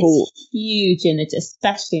incredibly important. It's huge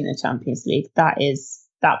especially in the Champions League. That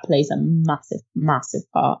plays a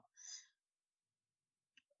massive part.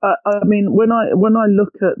 I mean, when I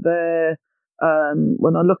look at their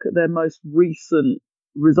most recent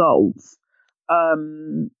results,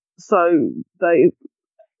 so they,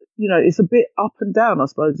 it's a bit up and down, I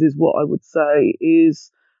suppose, is what I would say.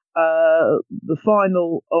 Is the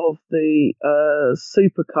final of the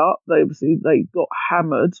Super Cup, they got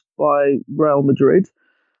hammered by Real Madrid.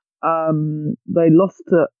 They lost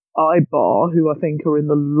to Eibar, who I think are in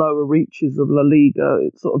the lower reaches of La Liga.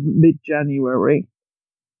 It's sort of mid-January.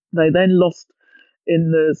 They then lost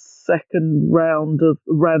in the second round of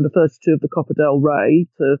 32 of the Copa del Rey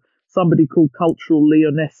to somebody called Cultural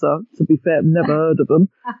Leonesa. To be fair, I've never heard of them.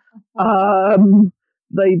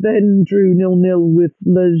 They then drew 0-0 with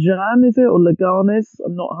Legan, is it, or Leganes?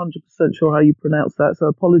 I'm not 100% sure how you pronounce that, so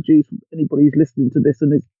apologies for anybody who's listening to this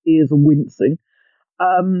and his ears are wincing.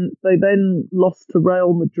 They then lost to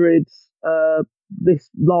Real Madrid this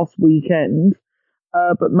last weekend,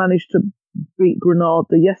 but managed to beat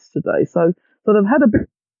Granada yesterday. So they've had a bit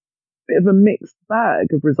of a mixed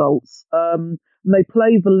bag of results. And they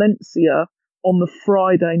play Valencia on the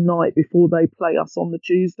Friday night before they play us on the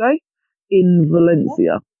Tuesday in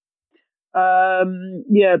Valencia.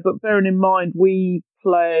 But bearing in mind we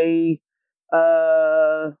play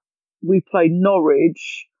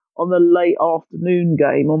Norwich on the late afternoon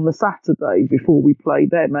game on the Saturday before we play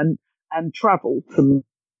them and travel to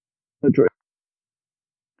Madrid.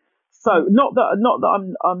 So not that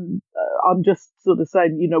I'm just sort of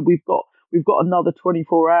saying, we've got another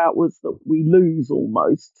 24 hours that we lose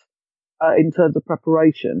almost in terms of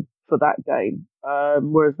preparation for that game.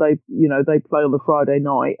 Whereas they play on the Friday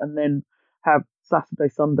night and then have Saturday,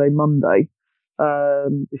 Sunday, Monday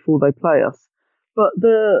before they play us. But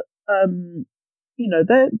they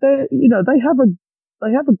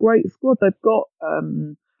have a great squad. They've got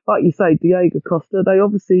like you say, Diego Costa. They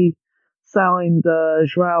obviously signed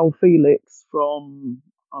João Felix from,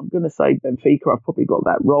 I'm going to say Benfica. I've probably got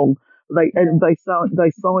that wrong. They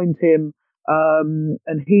signed him,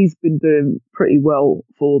 and he's been doing pretty well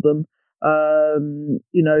for them.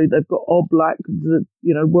 They've got Oblak,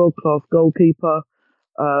 world class goalkeeper.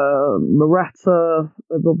 Morata.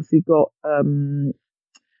 They've obviously got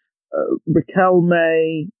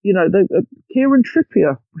Riquelme. Kieran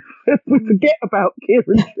Trippier. We forget about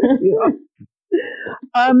Kieran Trippier.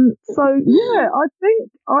 So yeah, I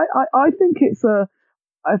think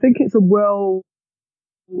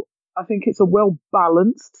it's a well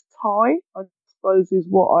balanced tie, I suppose, is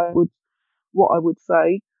what I would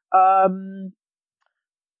say. I'm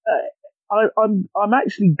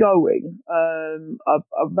actually going.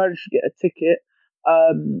 I've managed to get a ticket,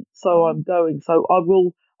 so I'm going. So I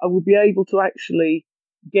will be able to actually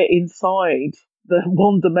get inside the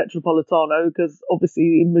Wanda Metropolitano, because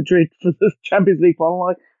obviously in Madrid for the Champions League final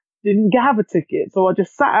I didn't have a ticket, so I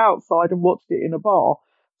just sat outside and watched it in a bar.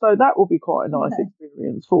 So that will be quite a nice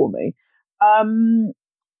experience for me. I'm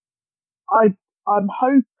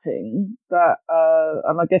hoping that,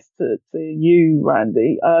 and I guess to you,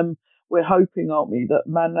 Randy, we're hoping, aren't we, that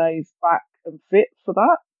Mane's back and fit for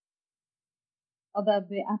that? Oh, that'd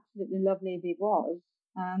be absolutely lovely if it was.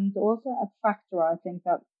 And also a factor I think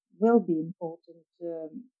that will be important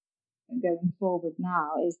going forward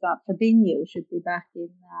now is that Fabinho should be back in,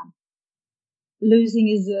 losing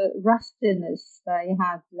his rustiness that he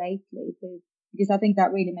had lately, because I think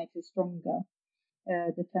that really makes it stronger.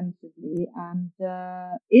 defensively. And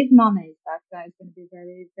if Mane is back, that is going to be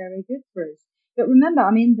very, very good for us. But remember,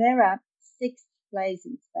 I mean, they're at 6th place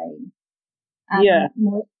in Spain. And Yeah.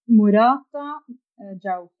 Morata,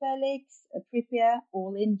 João Felix, Trippier,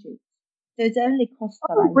 all injured. So it's only Costa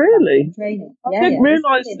that is really? back in training. I didn't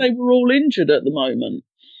realise they were all injured at the moment.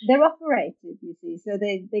 They're operated, you see, so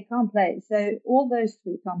they can't play. So all those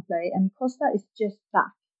three can't play, and Costa is just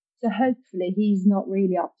back. So hopefully he's not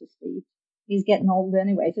really up to speed. He's getting old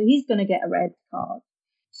anyway, so he's going to get a red card.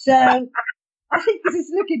 So I think this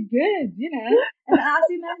is looking good, you know. And as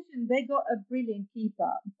you mentioned, they got a brilliant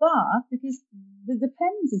keeper, but because the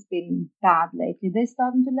defense has been bad lately, they're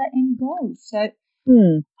starting to let in goals. So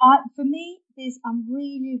for me, I'm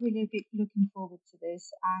really, really looking forward to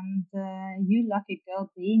this, and you lucky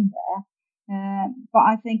girl being there. But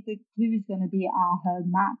I think the clue is going to be our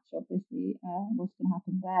home match, obviously, what's going to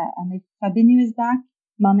happen there. And if Fabinho is back,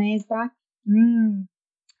 Mane is back.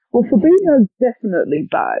 Well, Fabinho's definitely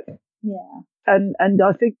back. Yeah. And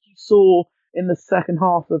I think you saw in the second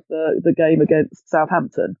half of the game against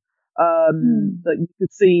Southampton that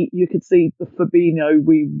you could see the Fabinho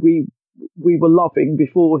we were loving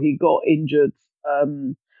before he got injured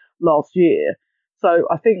last year. So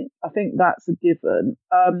I think that's a given.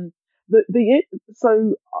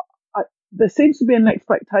 There seems to be an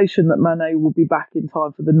expectation that Mane will be back in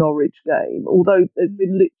time for the Norwich game, although there's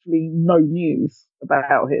been literally no news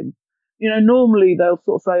about him. You know, normally they'll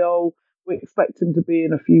sort of say, "Oh, we expect him to be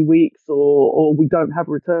in a few weeks," or "We don't have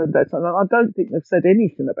a return date." And I don't think they've said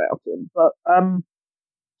anything about him, but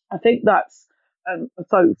I think that's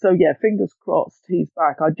so yeah. Fingers crossed he's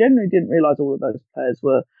back. I generally didn't realise all of those players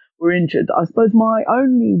were injured. I suppose my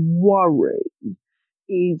only worry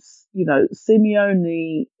is, you know,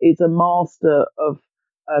 Simeone is a master of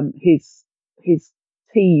his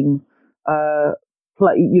team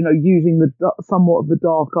play. You know, using somewhat of the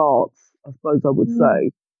dark arts, I suppose I would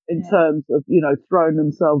say, in terms of, you know, throwing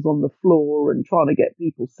themselves on the floor and trying to get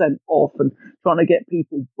people sent off and trying to get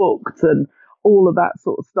people booked and all of that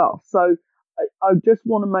sort of stuff. So I just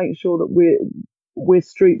want to make sure that we're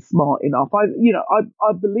street smart enough. I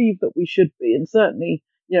believe that we should be, and certainly,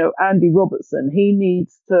 you know, Andy Robertson, he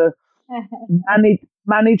needs to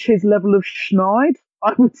manage his level of schneid,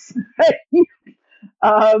 I would say.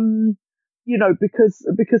 You know, because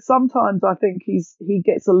sometimes I think he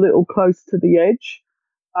gets a little close to the edge,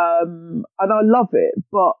 and I love it,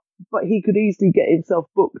 but he could easily get himself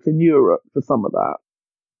booked in Europe for some of that.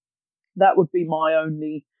 That would be my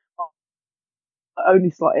only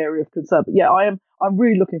slight area of concern. But yeah, I'm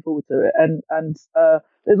really looking forward to it, and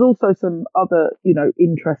there's also some other, you know,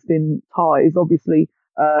 interesting ties. Obviously,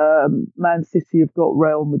 Man City have got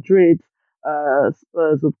Real Madrid,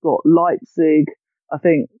 Spurs have got Leipzig. I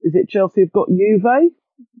think, is it Chelsea have got Juve? Have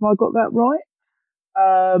I got that right?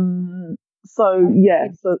 So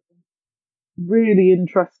really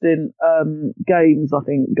interesting games, I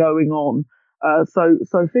think, going on.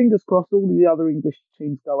 So fingers crossed all the other English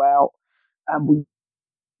teams go out and we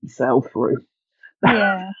sail through.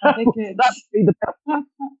 Yeah, that'd be good. That'd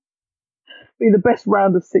be the best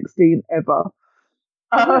round of 16 ever.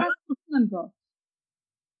 Who has Tottenham got?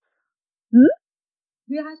 Who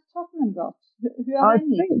has Tottenham got? I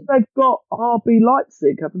think they've got RB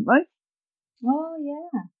Leipzig, haven't they? Oh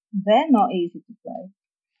yeah, they're not easy to play.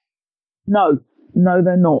 No,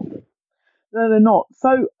 they're not. No, they're not.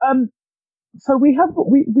 So we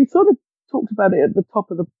sort of talked about it at the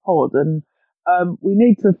top of the pod, and we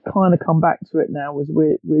need to kind of come back to it now as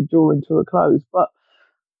we're drawing to a close. But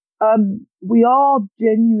we are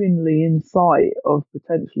genuinely in sight of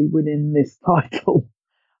potentially winning this title.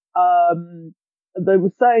 They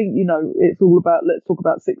were saying, you know, it's all about, let's talk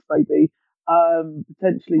about six, baby.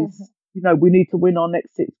 Potentially, you know, we need to win our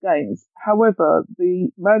next 6 games. However,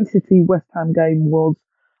 the Man City West Ham game was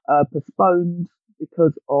postponed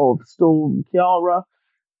because of Storm Ciara.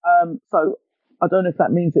 So I don't know if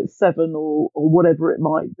that means it's 7 or whatever it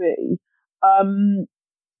might be.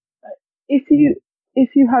 If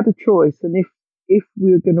you had a choice, and if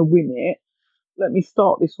we were going to win it, let me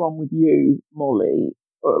start this one with you, Molly.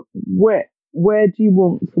 Where do you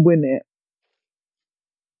want to win it?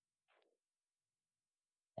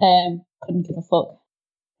 Couldn't give a fuck.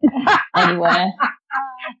 Anywhere.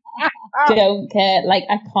 Don't care. Like,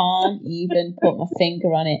 I can't even put my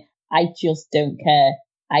finger on it. I just don't care.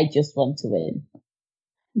 I just want to win.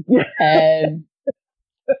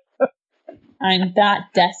 I'm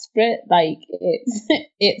that desperate. Like,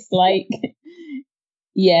 it's like,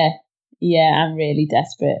 yeah, I'm really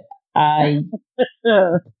desperate.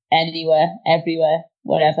 Anywhere, everywhere,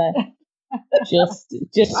 whatever. Just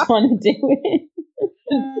want to do it.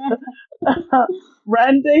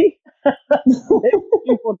 Randy,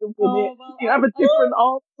 you want to win it? Well, You have a different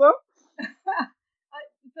answer?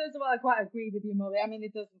 First of all, I quite agree with you, Molly. I mean,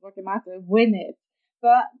 it doesn't fucking matter, win it.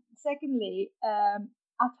 But secondly, at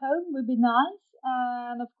home would be nice,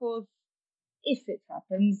 and of course, if it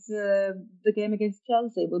happens, the game against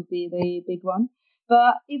Chelsea would be the big one.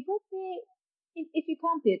 But it would be if you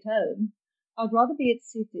can't be at home, I'd rather be at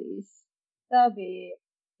Cities. That'd be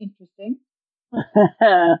interesting.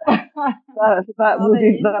 that would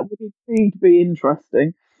indeed be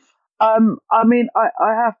interesting. I mean,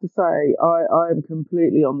 I have to say, I am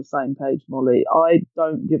completely on the same page, Molly. I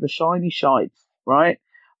don't give a shiny shite, right?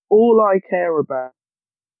 All I care about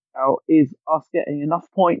is us getting enough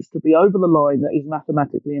points to be over the line that is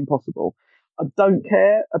mathematically impossible. I don't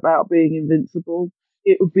care about being invincible.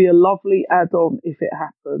 It would be a lovely add-on if it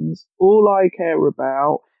happens. All I care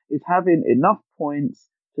about is having enough points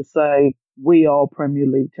to say we are Premier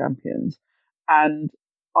League champions. And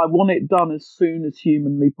I want it done as soon as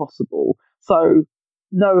humanly possible. So,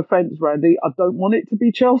 no offence, Randy, I don't want it to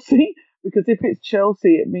be Chelsea, because if it's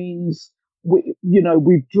Chelsea, it means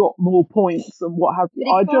we've dropped more points and what have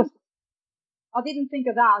you. I didn't think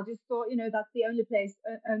of that. I just thought, that's the only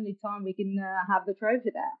time we can have the trophy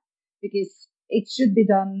there, because it should be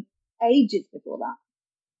done ages before that.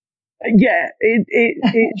 Yeah,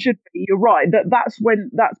 it should be. You're right. That's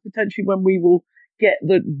potentially when we will get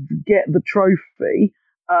the trophy.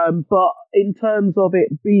 But in terms of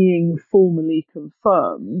it being formally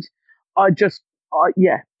confirmed, I just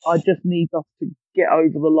need us to get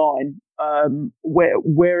over the line.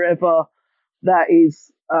 Wherever that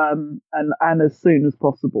is, and as soon as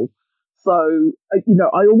possible. So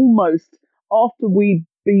I almost, after we'd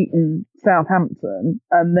beaten Southampton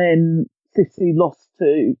and then City lost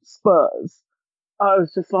to Spurs, I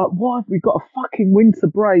was just like, why have we got a fucking winter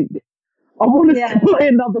break? I want us to play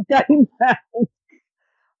another game now.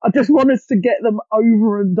 I just want us to get them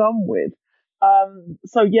over and done with.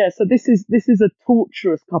 So this is a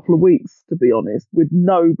torturous couple of weeks, to be honest, with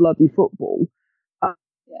no bloody football.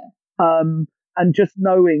 And just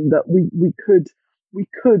knowing that we could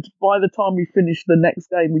by the time we finish the next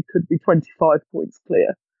game, we could be 25 points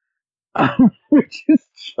clear, which is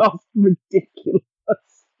just ridiculous.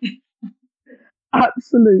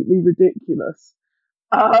 Absolutely ridiculous.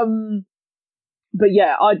 But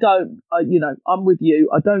yeah, I'm with you.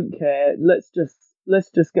 I don't care. Let's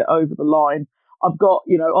just get over the line. I've got,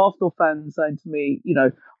 Arsenal fans saying to me,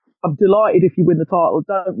 I'm delighted if you win the title.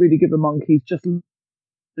 Don't really give a monkeys. Just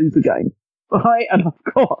lose the game, right? And I've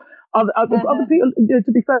got other people.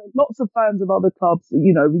 To be fair, lots of fans of other clubs.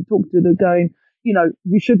 We talk to them going,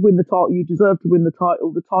 you should win the title. You deserve to win the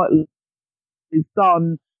title. The title is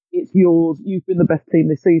done. It's yours. You've been the best team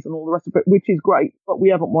this season. All the rest of it, which is great, but we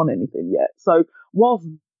haven't won anything yet. So whilst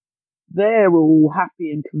they're all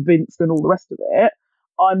happy and convinced and all the rest of it,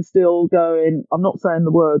 I'm still going. I'm not saying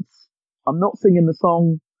the words. I'm not singing the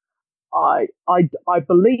song. I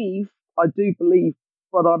believe. I do believe,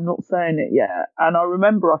 but I'm not saying it yet. And I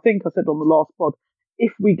remember, I think I said on the last pod,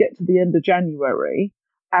 if we get to the end of January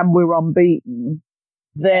and we're unbeaten,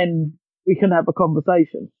 then we can have a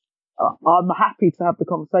conversation. I'm happy to have the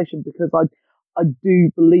conversation because I do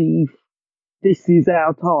believe this is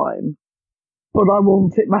our time, but I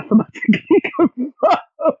want it mathematically confirmed.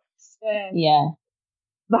 Yeah.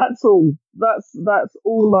 That's all. That's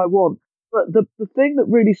all I want. But the thing that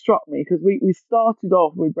really struck me, because we started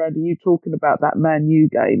off with Brandy, you talking about that Man U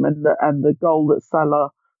game and the goal that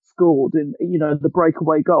Salah scored in, the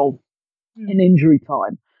breakaway goal in injury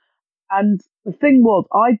time. And the thing was,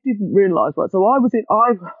 I didn't realise, right? So I was at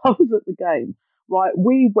the game, right?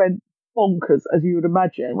 We went bonkers, as you would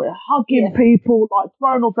imagine. We're hugging people, like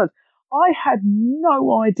throwing all things. I had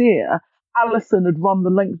no idea Alisson had run the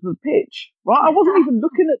length of the pitch, right? I wasn't even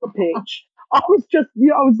looking at the pitch. I was just,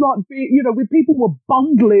 I was like, when people were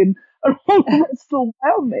bundling and all the rest all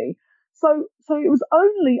around me. So it was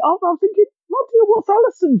only, I was thinking, bloody hell, what's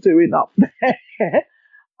Alisson doing up there?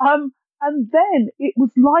 And then it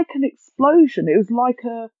was like an explosion. It was like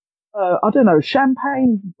I don't know,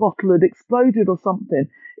 champagne bottle had exploded or something.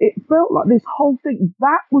 It felt like this whole thing.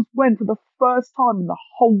 That was when, for the first time in the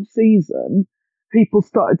whole season, people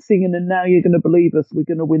started singing, and now you're going to believe us, we're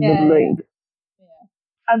going to win the league. Yeah.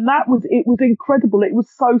 And it was incredible. It was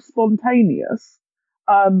so spontaneous.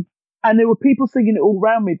 And there were people singing it all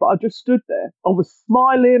around me, but I just stood there. I was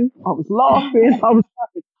smiling. I was laughing. I was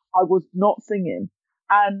happy. I was not singing.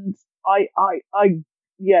 And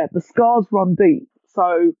the scars run deep.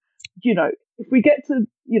 So, if we get to,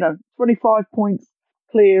 25 points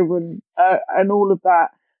clear and all of that,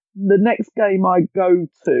 the next game I go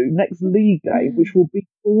to, next league game, which will be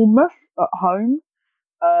Bournemouth at home,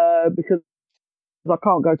 because I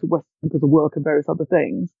can't go to West Ham because of work and various other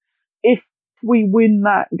things. If we win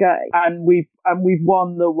that game and we've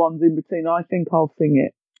won the ones in between, I think I'll sing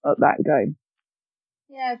it at that game.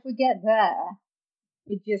 Yeah, if we get there,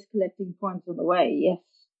 we're just collecting points on the way. Yes,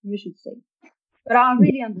 you should sing. But I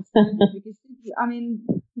really understand it because, I mean,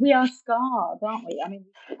 we are scarred, aren't we? I mean,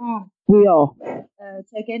 we are.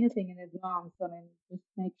 Take anything in advance. I mean, just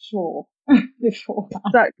make sure before.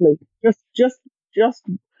 Exactly. Just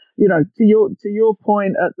you know, to your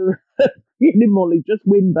point at the beginning, Molly, just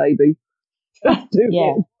win, baby. Just do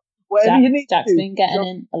it. Whatever you need Jack's to. been getting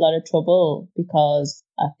in a lot of trouble because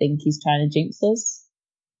I think he's trying to jinx us.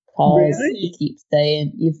 Because he keeps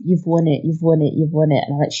saying, "You've won it, you've won it, you've won it,"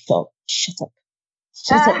 and I'm like, "Shut up.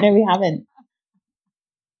 No, we haven't.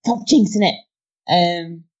 Stop jinxing it."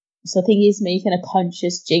 So I think he's making a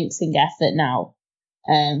conscious jinxing effort now,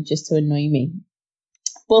 just to annoy me.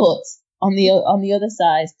 But on the other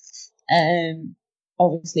side,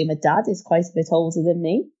 obviously my dad is quite a bit older than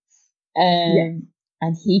me,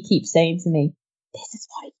 and he keeps saying to me, "This is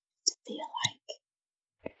what it used to feel like.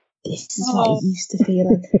 This is what it used to feel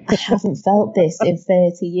like. I haven't felt this in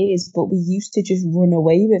 30 years, but we used to just run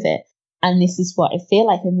away with it. And this is what I feel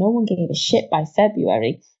like. And no one gave a shit by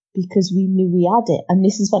February because we knew we had it. And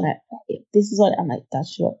this is what I'm like, Dad,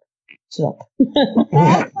 shut up.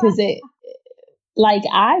 Because I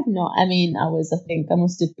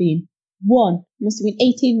must have been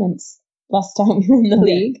 18 months last time we won the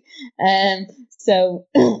league. So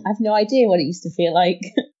I've no idea what it used to feel like.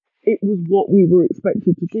 It was what we were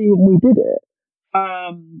expected to do and we did it.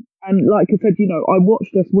 And like I said, you know, I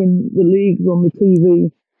watched us win the leagues on the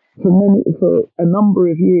TV for a number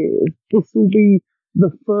of years. This will be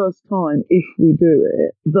the first time, if we do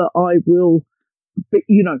it, that I will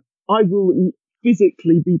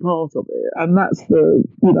physically be part of it, and that's the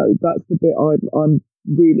bit I'm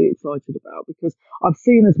really excited about, because I've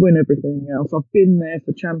seen us win everything else. I've been there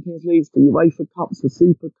for Champions Leagues, for UEFA Cups, for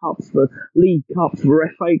Super Cups, for League Cups, for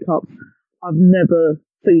FA Cups. I've never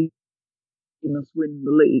seen us win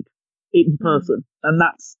the league in person, and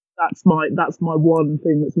that's my one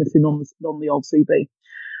thing that's missing on the old CV.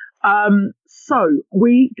 So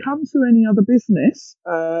we come to any other business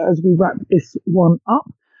as we wrap this one up.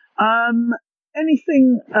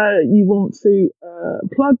 Anything you want to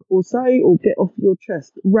plug or say or get off your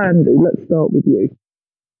chest? Randy, let's start with you.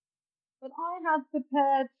 But I had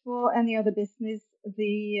prepared for any other business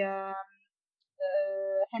the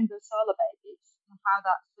Hendel Sala babies and how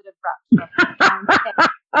that sort of wraps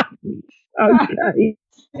up. Okay.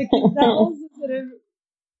 Because that also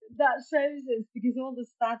that shows us, because all the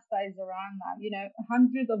stats that is around that,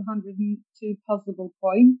 100 of 102 possible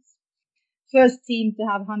points. First team to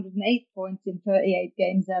have 108 points in 38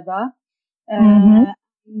 games ever.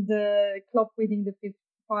 The Klopp winning the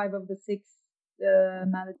 5 of the 6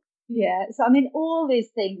 managers. Yeah, so I mean, all these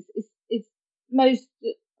things is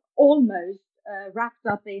almost wrapped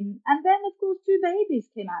up in, and then of course 2 babies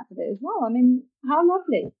came out of it as well. I mean, how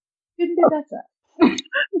lovely! Couldn't be better.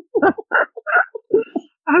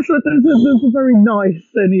 That's a very nice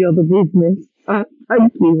any other business.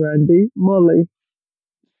 Thank you, Randy. Molly.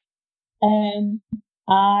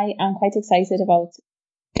 I am quite excited about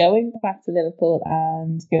going back to Liverpool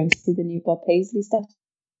and going to see the new Bob Paisley stuff.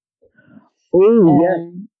 Oh,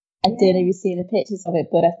 yeah. I didn't even see the pictures of it,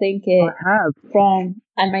 but I think I have.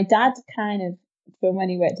 And my dad kind of, from when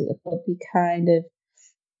he worked at the club, he kind of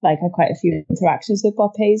had quite a few interactions with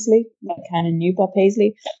Bob Paisley, kind of knew Bob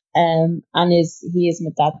Paisley. And he is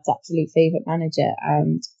my dad's absolute favourite manager.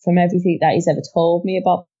 And from everything that he's ever told me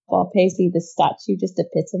about Bob Paisley, the statue just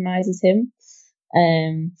epitomises him.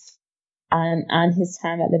 And his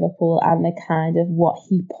time at Liverpool and the kind of what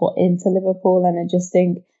he put into Liverpool. And I just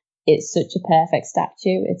think it's such a perfect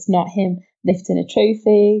statue. It's not him lifting a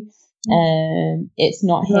trophy. It's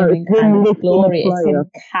not him in kind of glory. It's him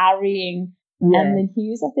carrying Emlyn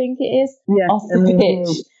Hughes, I think it is, off the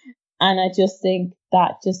pitch. And I just think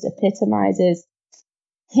that just epitomises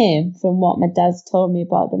him from what my dad's told me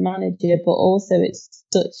about the manager. But also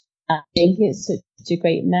I think it's such a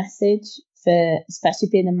great message for especially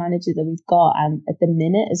being the manager that we've got, and at the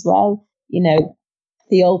minute as well,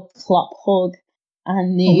 the old Klopp hug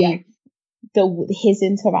and his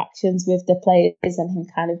interactions with the players and him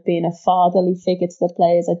kind of being a fatherly figure to the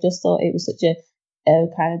players. I just thought it was such a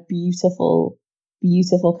kind of beautiful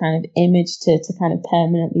kind of image to kind of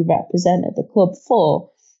permanently represent at the club for,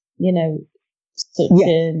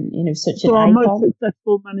 such an our icon. most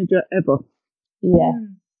successful manager ever. Yeah.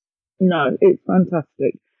 No, it's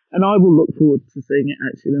fantastic. And I will look forward to seeing it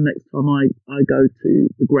actually the next time I go to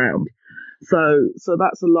the ground. So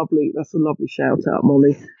that's a lovely shout out,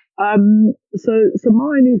 Molly. So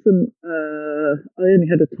mine isn't. I only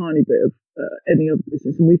had a tiny bit of any other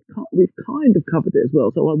business, and we've kind of covered it as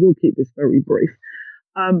well. So I will keep this very brief.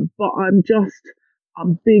 But I'm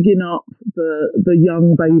bigging up the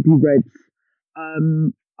young baby Reds.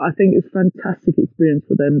 I think it's a fantastic experience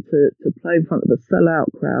for them to play in front of a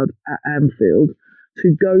sellout crowd at Anfield,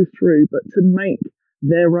 to go through, but to make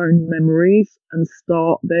their own memories and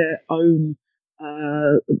start their own,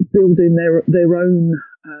 building their own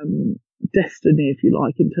destiny, if you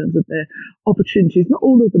like, in terms of their opportunities. Not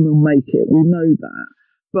all of them will make it, we know that,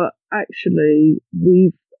 but actually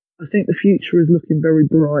I think the future is looking very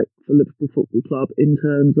bright for Liverpool Football Club in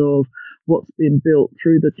terms of what's been built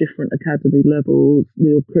through the different academy levels.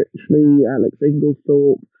 Neil Critchley, Alex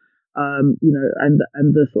Inglethorpe, and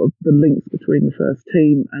the sort of the links between the first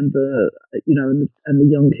team and the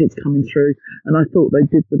young kids coming through. And I thought they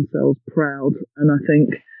did themselves proud. And I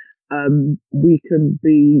think we can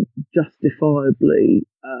be justifiably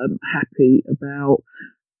happy about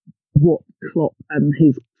what Klopp and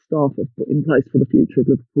his staff have put in place for the future of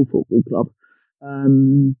Liverpool Football Club.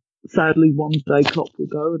 Sadly, one day Klopp will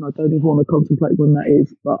go, and I don't even want to contemplate when that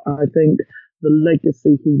is. But I think the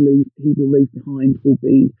legacy he will leave behind will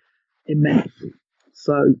be immense.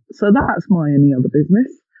 So that's my any other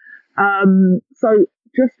business. So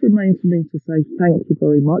just remains for me to say thank you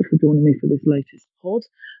very much for joining me for this latest pod.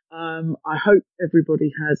 I hope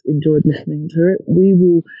everybody has enjoyed listening to it. We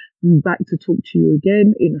will be back to talk to you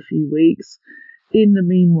again in a few weeks. In the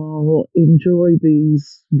meanwhile, enjoy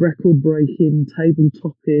these record-breaking,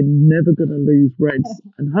 table-topping, never-gonna-lose Reds.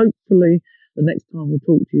 And hopefully the next time we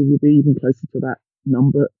talk to you will be even closer to that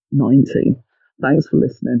number 19. Thanks for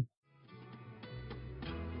listening.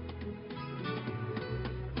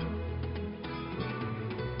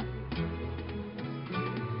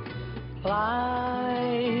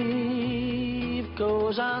 Life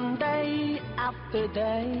goes on day after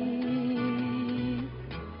day.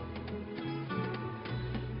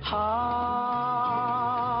 Hearts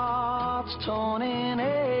torn in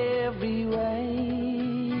every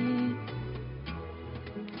way.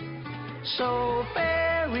 So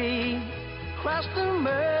ferry cross the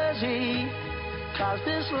Mersey, 'cause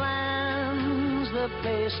this land's the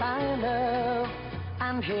place I love,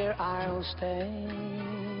 and here I'll stay.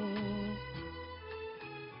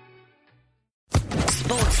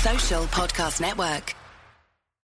 Sports Social Podcast Network.